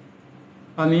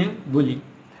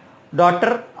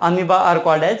 Daughter amoeba are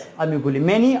called as amibuli.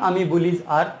 Many amibulis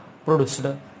are produced.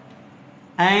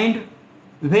 And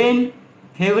when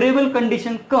favorable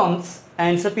condition comes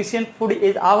and sufficient food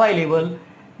is available,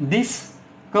 this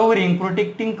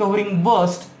protecting covering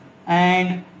bursts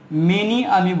and many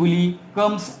amibuli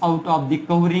comes out of the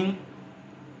covering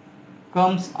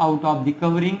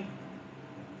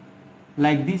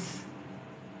like this.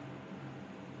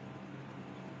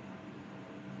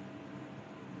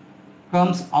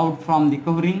 Comes out from the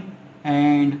covering,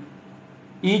 and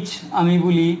each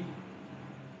amibuli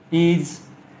is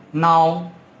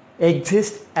now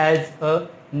exist as a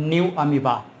new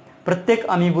amoeba. प्रत्येक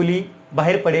अमिबुली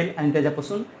बाहेर पडेल आणि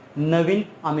त्याच्यापासून नवीन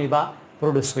amoeba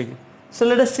produce होईल. So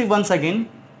let us see once again.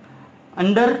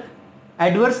 Under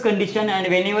adverse condition and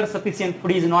whenever sufficient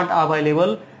food is not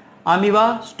available, amoeba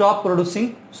stop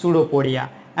producing pseudopodia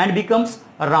and becomes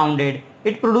rounded.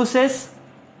 It produces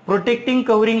protecting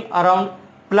covering around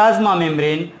plasma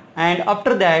membrane, and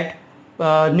after that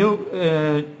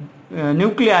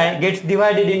nuclei gets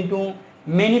divided into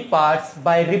many parts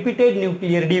by repeated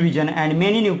nuclear division, and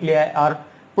many nuclei are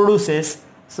produces.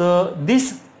 So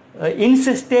this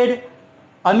encysted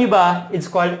amoeba is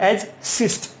called as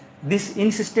cyst. This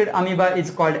encysted amoeba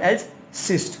is called as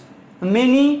cyst.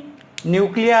 Many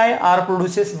nuclei are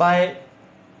produced by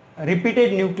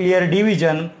repeated nuclear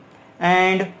division,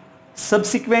 and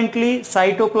subsequently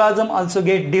cytoplasm also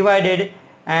get divided,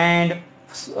 and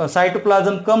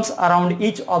cytoplasm comes around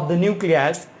each of the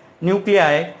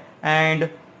nuclei, and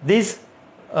this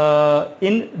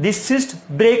cyst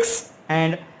breaks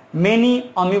and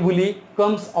many amibuli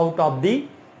comes out of the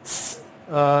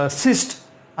cyst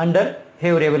under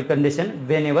favorable condition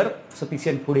whenever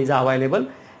sufficient food is available,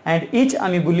 and each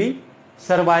amibuli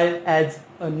survive as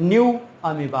a new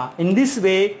amoeba. In this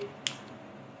way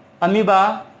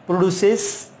amoeba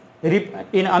produces,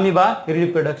 in amoeba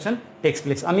reproduction takes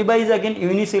place. Amoeba is again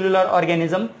unicellular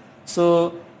organism,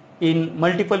 so in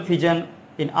multiple fission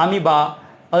in amoeba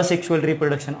asexual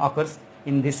reproduction occurs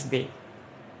in this way.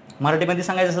 मराठीमध्ये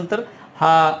सांगायचं असेल तर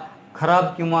हा खराब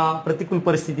किंवा प्रतिकूल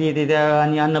परिस्थिती येते त्या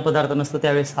आणि अन्नपदार्थ नसतं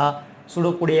त्यावेळेस हा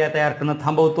सुडोपोडिया तयार करणं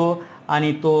थांबवतो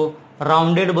आणि तो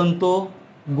राउंडेड बनतो,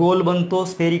 गोल बनतो,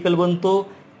 स्फेरिकल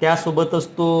बनतो. त्यासोबतच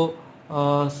तो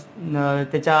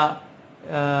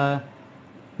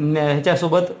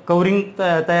ह्याच्यासोबत कवरिंग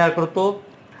तयार करतो.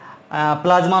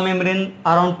 Plasma membrane,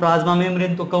 around plasma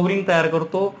membrane तो कवरिंग तयार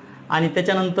करतो, आणि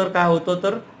त्याच्यानंतर काय होतं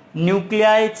तर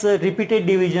न्यूक्लियायचं रिपीटेड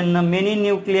डिव्हिजननं मेनी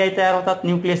न्यूक्लियाय तयार होतात.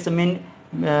 न्यूक्लियसचं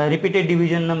रिपीटेड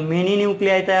डिव्हिजननं मेनी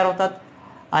न्यूक्लियाय तयार होतात,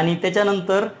 आणि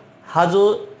त्याच्यानंतर हा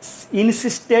जो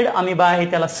इनसिस्टेड अमिबा आहे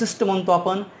त्याला सिस्ट म्हणतो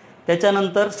आपण.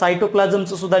 त्याच्यानंतर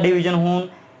सायटोप्लाझमचं सुद्धा डिव्हिजन होऊन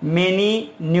मेनी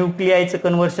न्यूक्लियायचं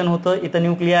कन्व्हर्शन होतं. इथं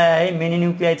न्यूक्लियाय आहे, मेनी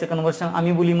न्यूक्लियायचं कन्व्हर्शन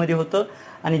अमिबुलीमध्ये होतं,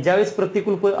 आणि ज्यावेळेस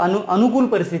अनुकूल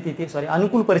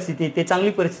परिस्थिती येते, चांगली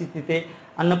परिस्थिती येते,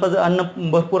 अन्न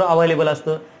भरपूर अवेलेबल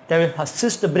असतं, त्यावेळेस हा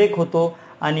सिस्ट ब्रेक होतो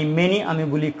आणि many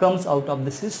अमिबुली comes out of the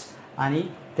cyst, आणि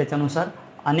त्याच्यानुसार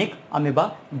अनेक अमिबा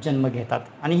जन्म घेतात.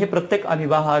 आणि हे प्रत्येक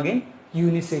अमिबा हा अगेन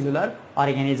युनिसेल्युलर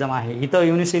ऑर्गॅनिझम आहे. इथं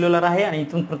युनिसेल्युलर आहे आणि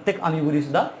इथून प्रत्येक अमिबुली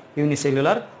सुद्धा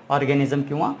युनिसेल्युलर ऑर्गॅनिझम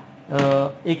किंवा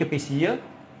एकपेशीय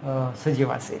सजीव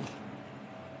असेल.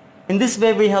 In this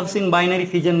way we have seen binary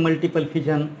fission, multiple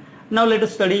fission. Now let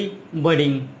us study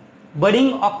budding.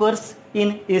 Budding occurs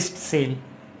in yeast cell.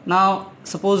 Now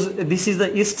suppose this is the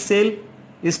yeast cell.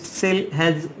 Yeast cell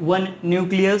has one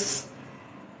nucleus.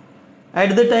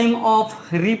 At the time of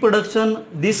reproduction,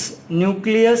 this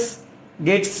nucleus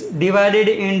gets divided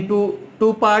into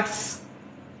two parts.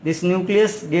 This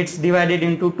nucleus gets divided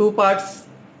into two parts.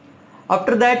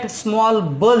 After that, small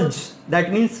bulge,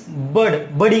 that means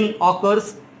budding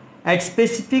occurs at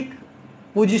specific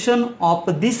position of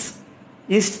this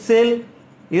yeast cell.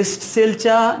 yeast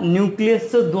cellच्या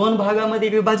न्यूक्लियसचं दोन भागामध्ये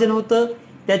विभाजन होतं.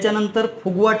 त्याच्यानंतर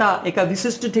फुगवटा एका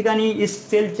विशिष्ट ठिकाणी yeast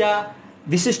cellच्या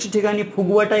विशिष्ट ठिकाणी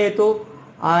फुगवटा येतो,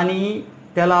 आणि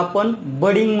त्याला आपण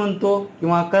बडिंग म्हणतो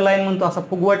किंवा कलाइन म्हणतो. असा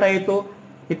फुगवटा येतो.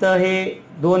 इथं हे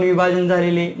दोन विभाजन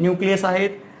झालेले न्यूक्लियस आहेत.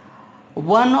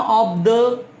 One of the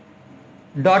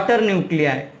daughter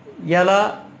nuclei, याला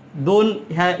दोन,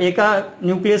 ह्या एका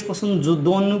न्यूक्लियस पासून जो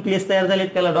दोन न्यूक्लियस तयार झालेत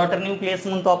त्याला डॉटर न्यूक्लियस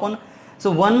म्हणतो आपण.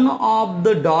 So one of the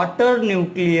daughter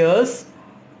nucleus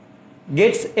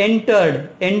gets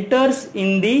enters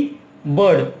in the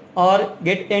bud or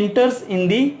enters in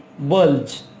the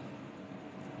bulge.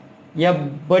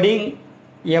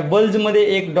 या बल्ज मध्ये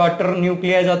एक डॉटर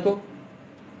न्यूक्लिया जातो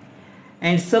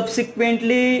and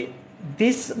subsequently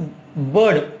this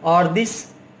bud or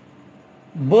this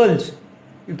bulge,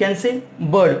 you can say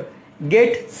bud,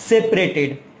 get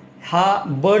separated. हा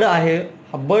बड आहे,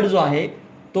 हा बड जो आहे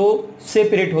तो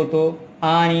सेपरेट होतो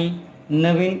आणि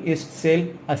नवीन ईस्ट सेल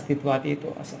अस्तित्वात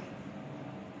येतो. असं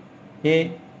हे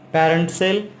parent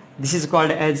sale, this is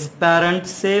called as parent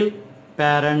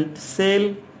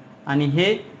sale आणि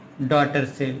हे डॉटर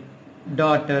सेल.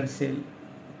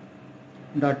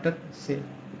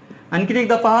 आणखी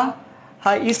एकदा पहा,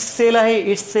 हा ईस्ट सेल आहे.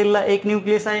 ईस्ट सेलला एक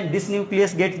न्यूक्लियस आहे. दिस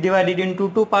nucleus gates divided into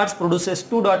 2 parts, produces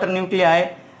 2 daughter nuclei.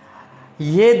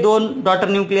 हे 2 डॉटर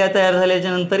न्यूक्लिया तयार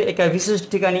झाल्याच्या नंतर एका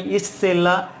विशिष्ट ठिकाणी ईस्ट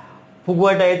सेलला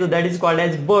फुगवटा येतो. That is called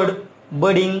as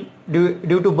budding.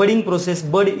 Due to budding process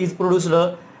bud is produced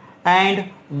and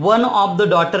one of the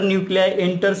daughter Nucleya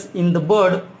enters in the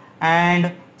bud and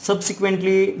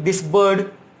subsequently this bud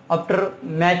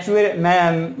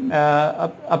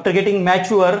after getting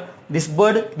mature, this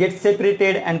bud gets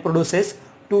separated and produces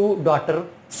 2 daughter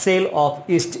cell of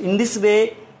yeast. In this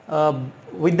way,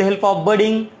 with the help of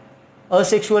budding,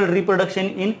 asexual reproduction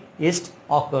in yeast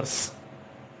occurs.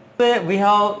 We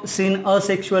have seen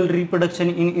asexual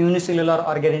reproduction in unicellular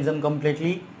organism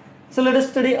completely. So let us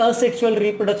study asexual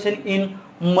reproduction in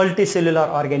multicellular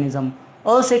organism.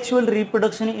 Asexual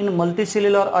reproduction in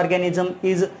multicellular organism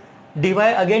is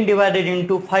divided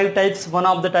into 5 types. One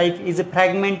of the type is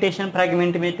fragmentation.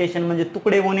 Fragmentation म्हणजे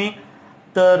तुकडे होणे.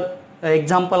 तर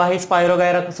example आहे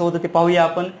spirogyra. कसं होतं ते पाहूया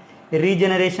आपण.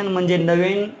 रिजनरेशन म्हणजे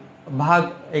नवीन भाग,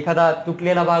 एखादा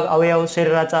तुटलेला भाग, अवयव,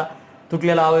 शरीराचा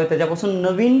तुटलेला अवयव, त्याच्यापासून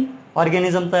नवीन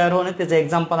ऑर्गॅनिझम तयार होणे. त्याचे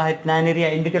एक्झाम्पल आहेत प्लॅनेरिया.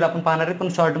 इन डिटेल आपण पाहणार आहे, पण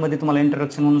शॉर्टमध्ये तुम्हाला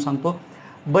इंट्रोडक्शन म्हणून सांगतो.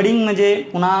 बडिंग म्हणजे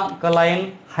पुन्हा कलायन.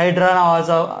 हायड्रा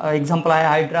नावाचा एक्झाम्पल आहे.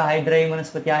 हायड्रा ही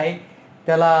वनस्पती आहे.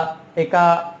 त्याला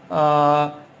एका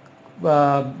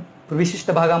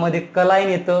विशिष्ट भागामध्ये कलाईन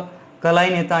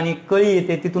येतं आणि कळी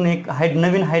येते. तिथून एक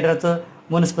नवीन हायड्राचं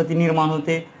वनस्पती निर्माण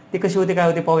होते. ते कशी होते, काय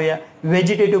होते पाहूया.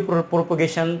 व्हेजिटेटिव्ह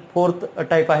प्रोपगेशन 4th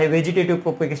टाईप आहे. व्हेजिटेटिव्ह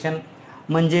प्रोपगेशन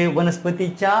म्हणजे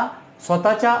वनस्पतीच्या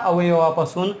स्वतःच्या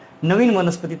अवयवापासून नवीन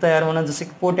वनस्पती तयार होणं. जसे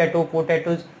की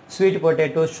potato, sweet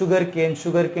potato, sugar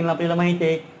cane आपल्याला माहिती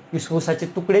आहे की ऊसाचे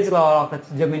तुकडेच लावावे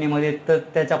लागतात जमिनीमध्ये, तर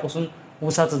त्याच्यापासून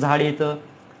ऊसाचं झाड येतं.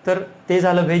 तर ते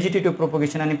झालं व्हेजिटेटिव्ह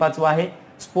प्रोपगेशन. आणि 5वं आहे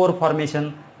स्पोर फॉर्मेशन.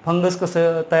 फंगस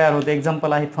कसं तयार होतं,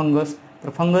 एक्झाम्पल आहे फंगस. तर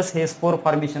फंगस हे spore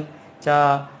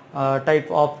फॉर्मेशनच्या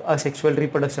type of asexual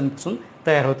reproduction पासून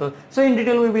तयार होतं. So in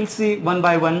detail we will see one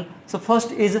by one. So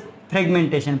first is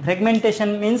fragmentation. Fragmentation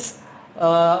means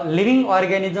living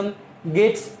organism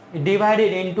gates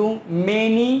divided into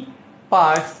many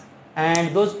parts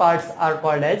and those parts R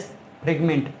called as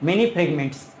fragment. Many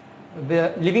fragments. The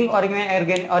living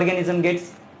organism gets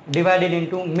divided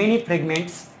into many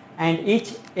fragments and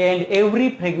each and every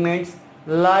fragments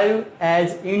live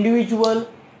as individual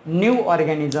new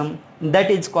organism, that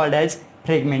is called as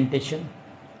fragmentation.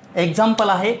 Example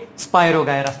आहे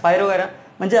spirogyra. Spirogyra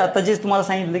म्हणजे आता जे तुम्हाला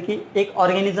सांगितलं की एक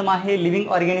organism आहे, living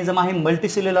organism आहे,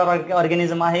 मल्टीसेल्युलर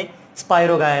ऑर्गॅनिझम आहे,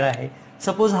 स्पायरोगायरा आहे.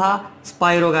 सपोज हा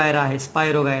स्पायरोगायरा आहे.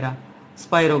 स्पायरोगायरा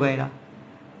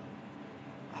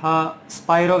हा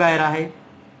स्पायरोगायरा आहे.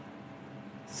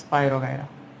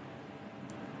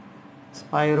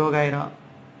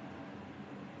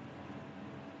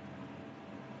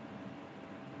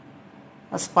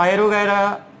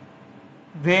 Spirogyra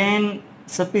when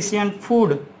sufficient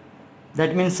food,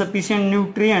 that means sufficient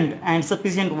nutrient and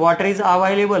sufficient water is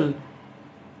available,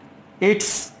 it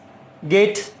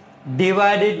gets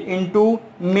divided into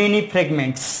many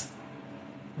fragments.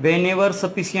 Whenever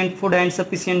sufficient food and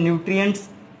sufficient nutrients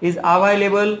is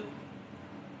available,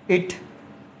 it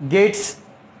gets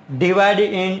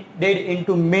divided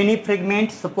into many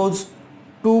fragments. Suppose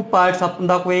 2 parts आपण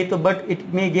दाखवू येतो, but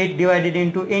it may get divided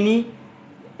into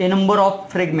a number of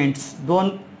fragments. 2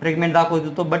 fragment दाखवत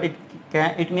होतो, but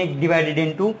it may divided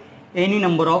into any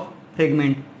number of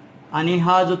fragment. आणि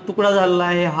हा जो तुकडा झालेला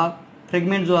आहे, हा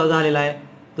फ्रॅगमेंट जो झालेला आहे,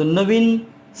 तो नवीन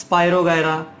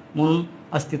स्पायरोगायरा म्हणून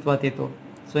अस्तित्वात येतो.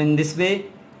 So in this way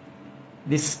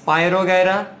this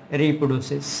Spirogyra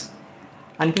reproduces.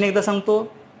 आणखीन एकदा सांगतो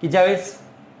की ज्यावेळेस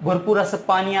भरपूर असं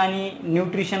पाणी आणि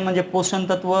न्यूट्रिशन म्हणजे पोषण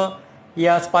तत्व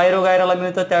या स्पायरोगायराला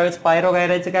मिळतं, त्यावेळेस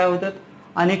स्पायरोगायराचे काय होतात,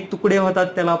 अनेक तुकडे होतात.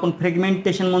 त्याला आपण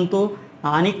फ्रॅगमेंटेशन म्हणतो.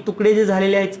 अनेक तुकडे जे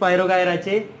झालेले आहेत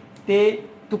स्पायरोगायराचे, ते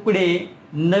तुकडे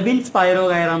नवीन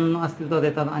स्पायरोगायरा म्हणून अस्तित्वात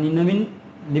येतात आणि नवीन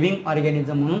लिव्हिंग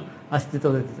ऑर्गॅनिझम म्हणून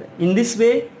अस्तित्वात येतात. In this way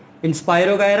in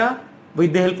spirogyra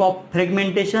with the help of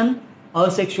fragmentation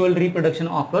asexual reproduction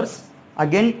occurs.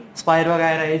 Again,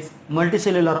 Spirogyra is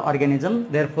multicellular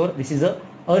organism, therefore this is a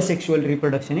asexual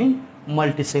reproduction in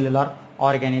multicellular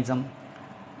organism.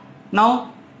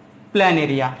 Now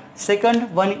planaria,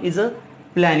 second one is a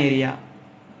planaria.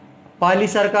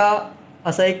 पालीसारखा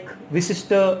असा एक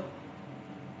विशिष्ट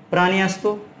प्राणी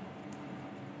असतो,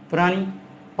 प्राणी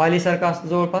पालीसारखा असतो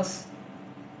जवळपास,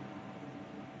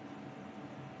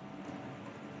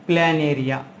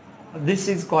 planaria. This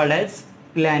is called as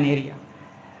planaria.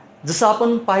 जसं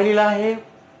आपण पाहिलेलं आहे,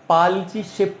 पालची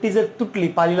शेपटी जर तुटली,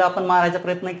 पालीला आपण मारायचा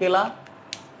प्रयत्न केला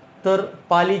तर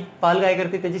पाल काय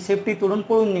करते, त्याची शेपटी तोडून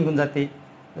पळून निघून जाते.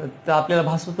 तर आपल्याला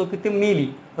भास होतो की ते मेली,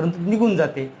 परंतु निघून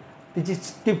जाते.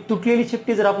 तिची तुटलेली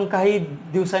शेपटी जर आपण काही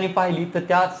दिवसांनी पाहिली तर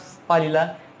त्याच पालीला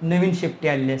नवीन शेपटी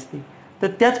आलेली असते. तर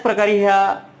त्याच प्रकारे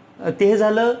हे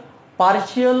झालं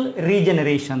पार्शियल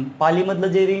रिजनरेशन. पालीमधलं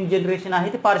जे रिजनरेशन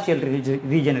आहे ते partial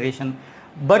regeneration.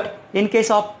 But in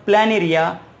case of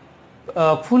planaria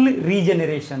full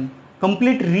regeneration,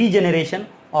 complete regeneration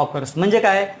occurs. म्हणजे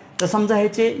काय, तर समजा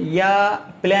ह्याचे या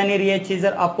प्लॅनेरियाचे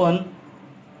जर आपण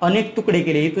अनेक तुकडे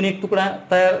केले, इथून एक तुकडा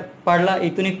तयार पाडला,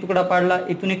 इथून एक तुकडा पाडला,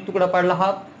 इथून एक तुकडा पाडला,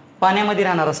 हा पाण्यामध्ये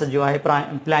राहणारा सजीव आहे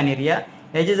प्लॅनेरिया.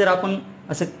 याचे जर आपण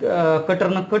असं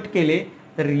कटरनं कट केले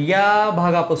तर या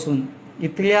भागापासून,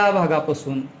 इथल्या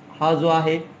भागापासून हा जो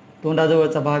आहे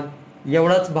तोंडाजवळचा भाग,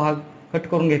 एवढाच भाग कट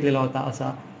करून घेतलेला होता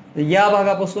असा, तर या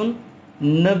भागापासून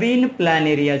नवीन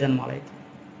प्लॅनेरिया जन्माला येतो.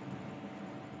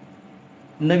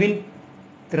 नवीन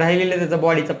राहिलेला त्याचा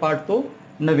बॉडीचा पार्ट तो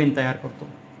नवीन तयार करतो.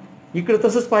 इकडे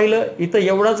तसंच पाहिलं, इथं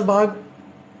एवढाच भाग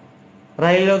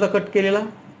राहिलेला होता कट केलेला,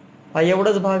 हा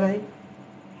एवढाच भाग आहे.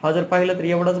 हा जर पाहिलं तर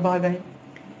एवढाच भाग आहे.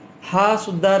 हा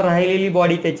सुद्धा राहिलेली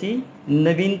बॉडी त्याची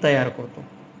नवीन तयार करतो,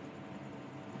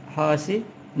 हा अशी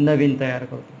नवीन तयार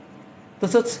करतो.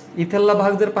 तसंच इथला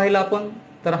भाग जर पाहिला आपण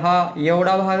तर हा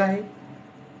एवढा भाग आहे.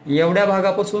 एवढ्या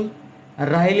भागापासून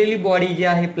राहिलेली बॉडी जी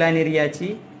आहे प्लॅनेरियाची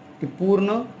ती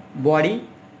पूर्ण बॉडी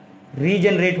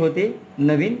रिजनरेट होते,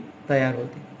 नवीन तयार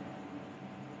होते,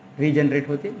 रिजनरेट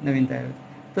होते, नवीन तयार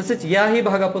होते. तसेच याही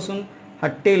भागापासून हा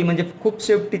टेल म्हणजे खूप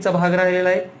शेपटीचा भाग राहिलेला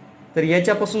आहे, तर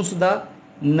याच्यापासून सुद्धा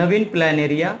नवीन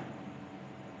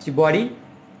प्लॅनेरियाची बॉडी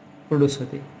प्रोड्यूस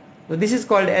होते. So this is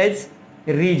called as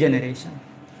regeneration.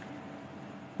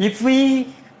 If we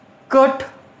cut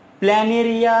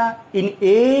planaria in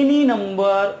any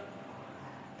number,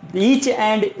 each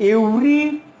and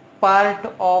every part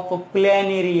of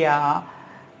planaria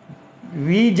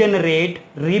regenerate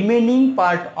remaining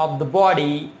part of the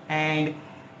body and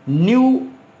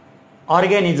new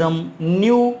organism,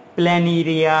 new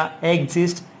planaria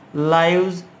exist,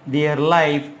 lives their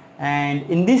life, and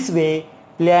in this way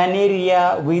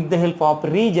planaria with the help of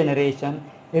regeneration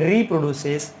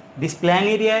reproduces. This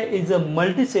planaria is a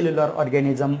multicellular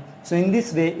organism. So in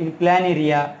this way, in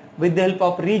planaria with the help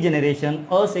of regeneration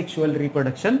asexual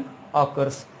reproduction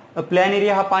occurs.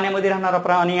 Planaria हा पाण्यामध्ये राहणारा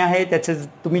प्राणी आहे. त्याचे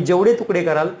तुम्ही जेवढे तुकडे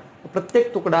कराल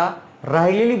प्रत्येक तुकडा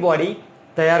राहिलेली बॉडी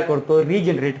तयार करतो,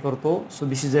 रिजनरेट करतो. So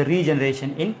this is a regeneration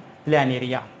in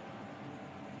planaria.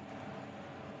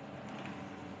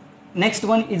 Next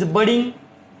one is budding.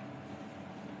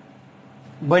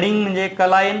 Budding म्हणजे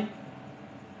कलायन.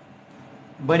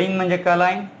 बडिंग म्हणजे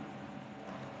कलायन.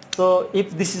 So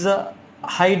if this is a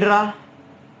hydra,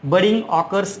 budding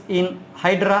occurs in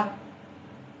hydra.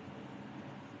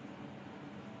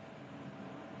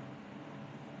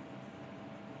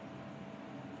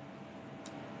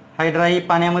 Hydra ही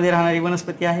पाण्यामध्ये राहणारी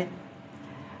वनस्पती आहे.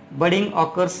 Budding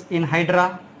occurs in hydra.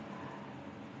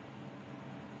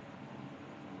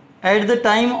 At the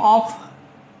time of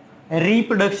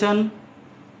reproduction,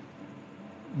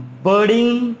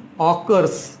 budding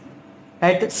occurs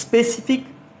at specific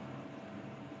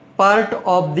part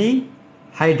of the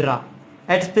hydra.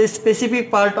 At specific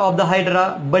part of the hydra,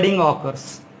 budding occurs.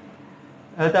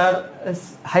 आता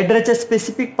हायड्राच्या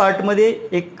specific पार्टमध्ये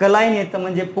एक कलायन येतं,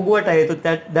 म्हणजे फुगवटा येतो,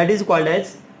 that is called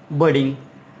as budding.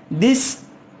 This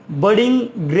budding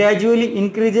gradually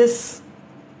increases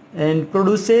and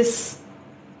produces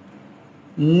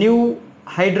new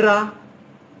hydra,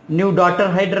 new daughter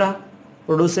hydra,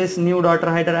 produces new daughter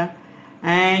hydra,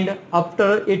 and after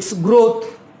its growth,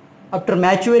 after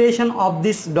maturation of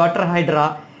this daughter hydra,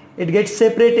 it gets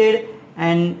separated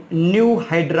and new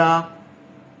hydra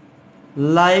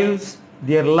lives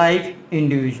their life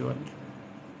individually.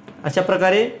 अशा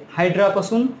प्रकारे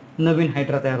हायड्रापासून नवीन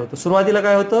hydra तयार होतो. सुरुवातीला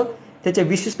काय होतं, त्याच्या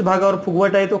विशिष्ट भागावर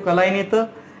फुगवटा येतो, कलायन येतं,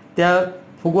 त्या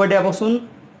फुगवट्यापासून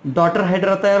डॉटर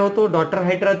हायड्रा तयार होतो. डॉटर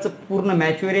हायड्राचं पूर्ण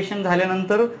मॅच्युरेशन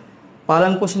झाल्यानंतर,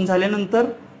 पालनपोषण झाल्यानंतर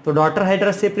तो डॉटर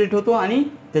हायड्रा सेपरेट होतो आणि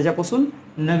त्याच्यापासून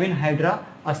नवीन हायड्रा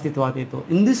अस्तित्वात येतो.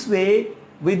 In this way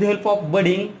with the help of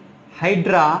budding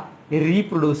hydra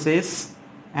रिप्रोड्युसेस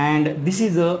and this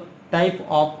is a type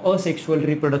of asexual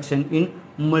reproduction in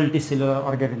multicellular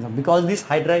organism because this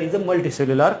hydra is a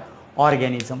multicellular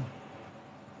organism.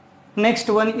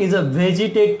 Next one is a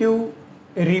vegetative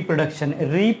reproduction.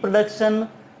 Reproduction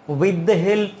with the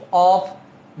help of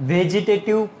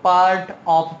vegetative part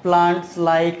of plants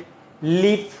like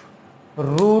leaf,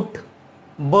 root,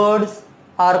 birds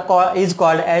is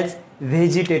called as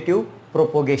vegetative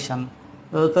propagation.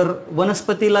 तर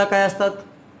वनस्पतीला काय असतात,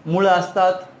 मुळं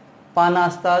असतात, पानं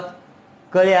असतात,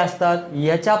 कळे असतात,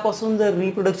 याच्यापासून जर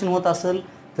रिप्रोडक्शन होत असेल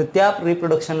तर त्या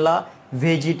रिप्रोडक्शनला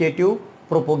व्हेजिटेटिव्ह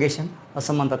प्रोपोगेशन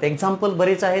असं म्हणतात. एक्झाम्पल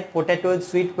बरेच आहेत. Potatoes,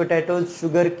 sweet potatoes,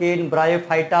 sugar cane,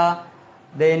 Bryophyta,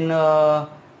 then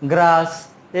grass,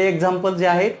 हे एक्झाम्पल जे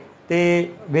आहेत ते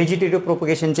व्हेजिटेटिव्ह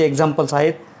प्रोपोगेशनचे एक्झाम्पल्स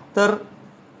आहेत. तर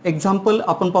एक्झाम्पल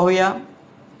आपण पाहूया.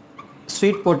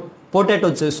 स्वीट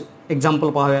पोटॅटोचे एक्झाम्पल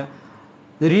पाहूया.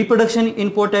 The reproduction in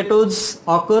potatoes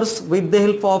occurs with the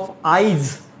help of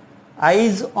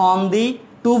eyes on the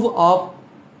tube of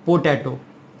potato.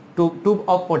 Tube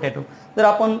of potato. जर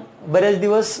आपण बरेच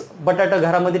दिवस बटाटा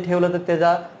घरामध्ये ठेवलं तर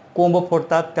त्याचा कोंब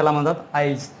फोडतात, त्याला म्हणतात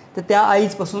आईज. तर त्या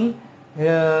आईजपासून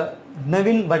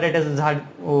नवीन बटाट्याचं झाड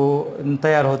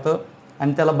तयार होतं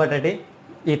आणि त्याला बटाटे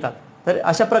येतात. तर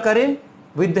अशा प्रकारे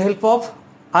with the help of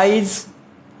eyes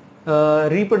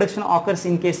reproduction occurs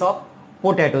in case of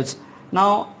potatoes. Now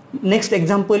next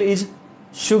example is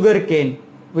sugar cane.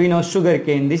 We know sugar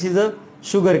cane. This is a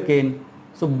sugar cane.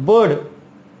 So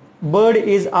bird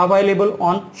is available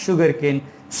on sugar cane.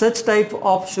 Such type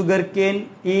of sugar cane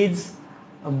is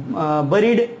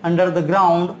buried under the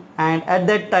ground and at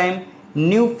that time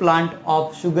new plant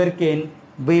of sugar cane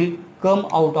will come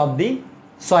out of the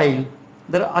soil.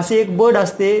 तर असे एक bird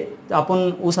असते. आपण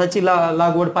ऊसाची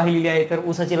लागवड पाहिलेली आहे. तर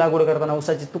ऊसाची लागवड करताना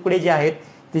ऊसाचे तुकडे जे आहेत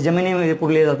ते जमिनीमध्ये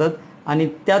पुरले जातात आणि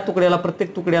त्या तुकड्याला,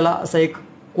 प्रत्येक तुकड्याला असा एक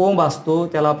कोंब असतो,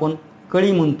 त्याला आपण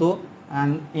कळी म्हणतो.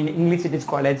 And in English it is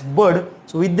called as bird.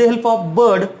 So with the help of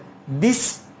bird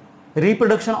this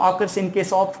reproduction occurs in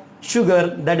case of sugar,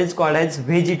 that is called as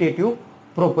vegetative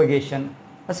propagation.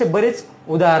 असे बरेच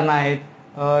उदाहरणं आहेत.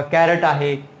 कॅरट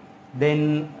आहे,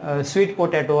 देन स्वीट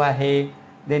पोटॅटो आहे,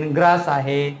 then grass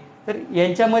आहे. तर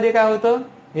यांच्यामध्ये काय होतं,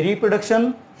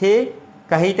 रिप्रोडक्शन हे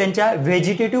काही त्यांच्या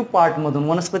व्हेजिटेटिव्ह पार्टमधून,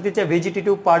 वनस्पतीच्या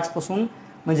व्हेजिटेटिव्ह पार्ट्सपासून,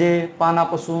 म्हणजे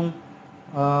पानापासून,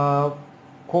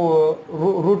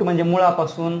 रूट म्हणजे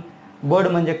मुळापासून, बड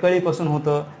म्हणजे कळीपासून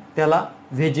होतं, त्याला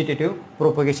व्हेजिटेटिव्ह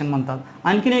प्रोपगेशन म्हणतात.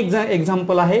 आणखीन एक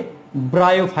एक्झाम्पल आहे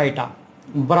ब्रायोफायटा.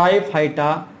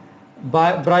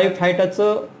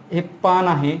 ब्रायोफायटाचं हे पान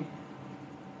आहे.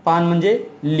 पान म्हणजे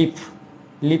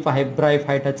लीफ आहे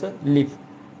ब्रायोफायटाचं लीफ.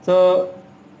 तर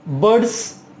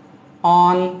birds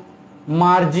on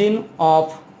margin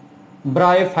of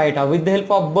bryophyta, with the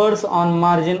help of birds on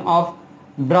margin of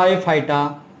bryophyta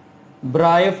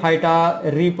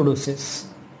reproduces.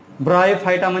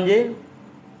 Bryophyta म्हणजे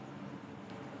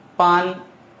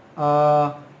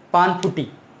पानफुटी.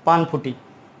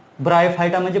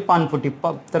 ब्रायोफायटा म्हणजे पानफुटी.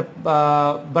 तर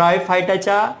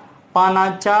ब्रायोफायटाच्या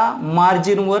पानाच्या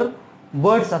मार्जिनवर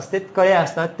बर्ड्स असतात, कळे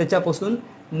असतात, त्याच्यापासून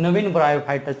नवीन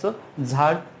ब्रायोफायटाचं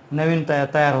झाड नवीन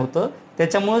तयार होतं.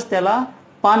 त्याच्यामुळेच त्याला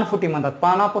पानफुटी म्हणतात.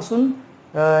 पानापासून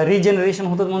रिजनरेशन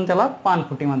होतं म्हणून त्याला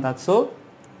पानफुटी म्हणतात. So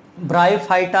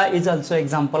Bryophyta is also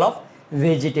example of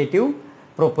vegetative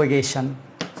propagation.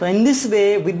 So in this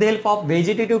way with the help of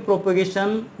vegetative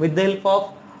propagation, with the help of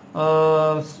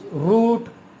route,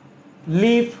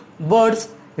 leaf, birds,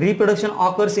 reproduction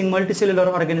occurs in multicellular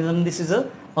organism. This is a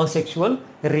asexual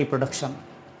reproduction.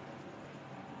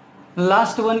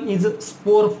 Last one is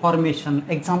spore formation.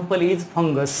 Example is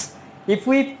fungus. If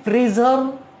we preserve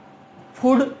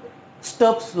food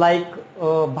stuffs like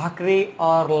bhakri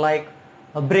or like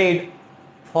bread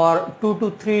for 2 to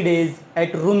 3 days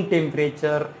at room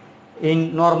temperature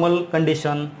in normal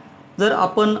condition, जर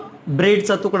आपण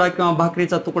ब्रेडचा तुकडा किंवा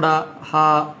भाकरीचा तुकडा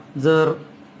हा जर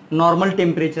normal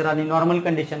temperature आणि normal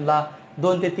कंडिशनला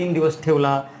 2 ते 3 दिवस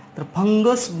ठेवला तर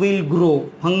fungus will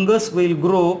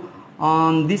grow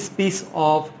on this piece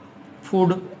of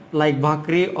food like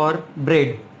bhakri or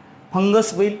bread. Fungus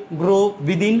will grow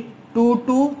within 2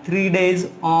 to 3 days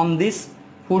on this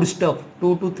food stuff.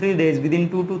 2 to 3 days, within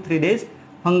 2 to 3 days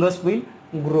fungus will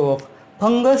grow up.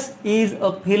 Fungus is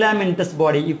a filamentous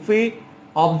body. If we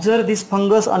observe this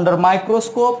fungus under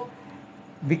microscope,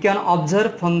 we can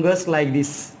observe fungus like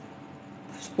this,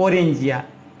 sporangia.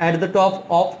 At the top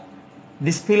of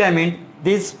this filament,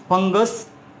 these fungus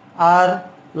are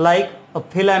like a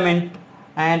filament,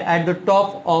 and at the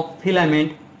top of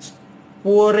filament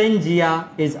sporangia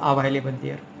is available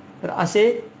there. तर असे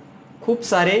खूप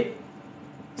सारे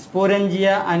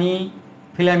sporangia आणि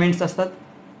filaments असतात.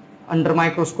 Under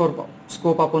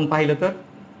microscope आपण पाहिलं तर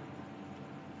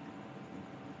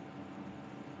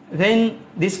when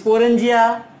the sporangia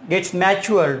gets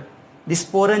matured, the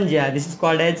sporangia, this is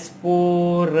called as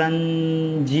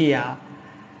sporangia.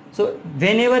 So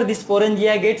whenever the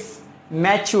sporangia gets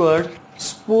matured,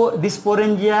 the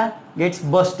sporangia gets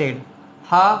bursted.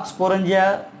 हा sporangia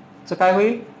चं काय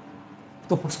होईल,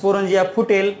 तो sporangia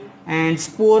फुटेल and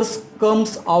spores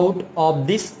comes out of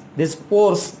this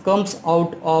spores comes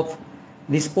out of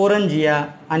the sporangia.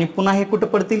 आणि पुन्हा हे कुठं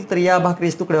पडतील तर या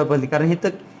भाकरीच्या तुकड्यावर पडतील, कारण हे तर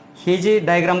हे जे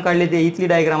डायग्राम काढले ते इथली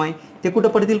डायग्राम आहे, ते कुठं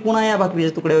पडतील पुन्हा या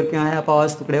भाकरीच्या तुकड्यावर किंवा या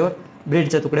पावाच्या तुकड्यावर,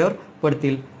 ब्रेडच्या तुकड्यावर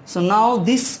पडतील. So now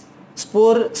this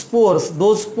spores,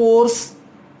 those spores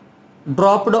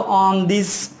dropped on this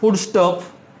food stuff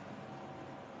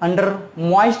under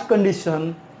moist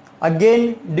condition,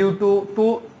 again due to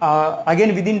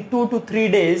again within 2 to 3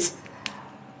 days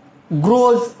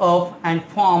grows up and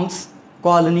forms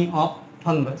colony of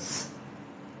fungus.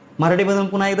 मराठीमधून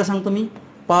पुन्हा एकदा सांगतो मी,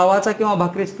 पावाचा किंवा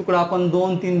भाकरीचा तुकडा आपण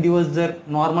 2-3 दिवस जर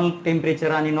नॉर्मल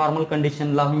टेम्परेचर आणि नॉर्मल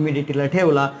कंडिशनला ह्युमिडिटीला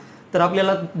ठेवला तर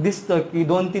आपल्याला दिसतं की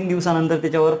 2-3 दिवसानंतर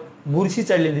त्याच्यावर बुरशी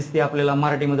चढलेली दिसते. आपल्याला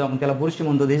मराठीमध्ये आपण त्याला बुरशी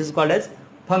म्हणतो. दिस is called as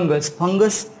fungus.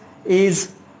 Fungus is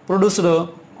produced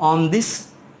on this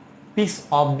piece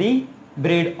of the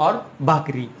bread or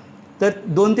भाकरी. तर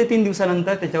 2 ते 3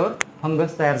 दिवसानंतर त्याच्यावर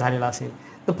फंगस तयार झालेला असेल.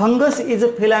 तर fungus is a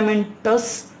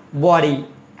filamentous body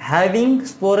having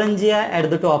स्पोरंजिया at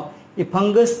the top. He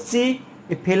फंगसची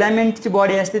फिलामेंटची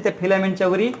body असते, त्या फिलामेंटच्या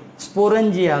वरी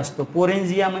स्पोरंजिया असतो.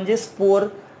 पोरेंजिया म्हणजे स्पोर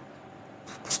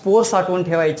साठवून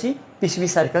ठेवायची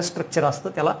पिशवीसारखं स्ट्रक्चर असतं,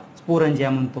 त्याला स्पोरंजिया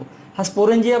म्हणतो. हा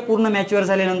स्पोरंजिया पूर्ण मॅच्युअर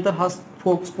झाल्यानंतर हा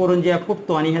स्पोरंजिया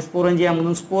फुटतो आणि ह्या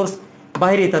स्पोरंजियामधून स्पोर्स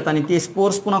बाहेर येतात आणि ते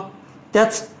स्पोर्स पुन्हा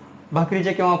त्याच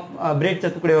भाकरीच्या किंवा ब्रेडच्या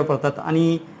तुकड्यावर पडतात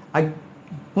आणि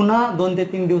पुन्हा 2 ते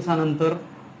 3 दिवसानंतर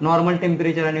नॉर्मल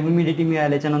टेम्परेचर आणि ह्युमिडिटी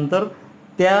मिळाल्याच्या नंतर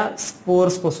त्या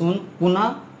स्पोर्सपासून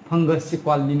पुन्हा फंगसची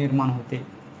कॉलनी निर्माण होते.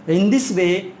 In this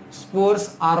way spores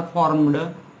R formed.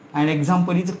 An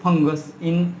example is fungus.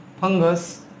 In fungus,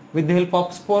 with the help of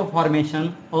spore formation,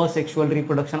 asexual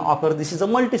reproduction occurs. This is a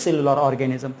multicellular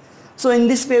organism. So in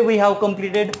this way we have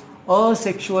completed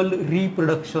asexual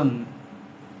reproduction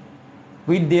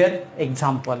with their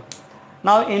example.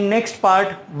 Now in next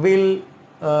part we'll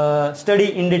study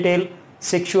in detail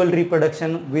sexual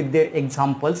reproduction with their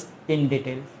examples in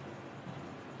detail.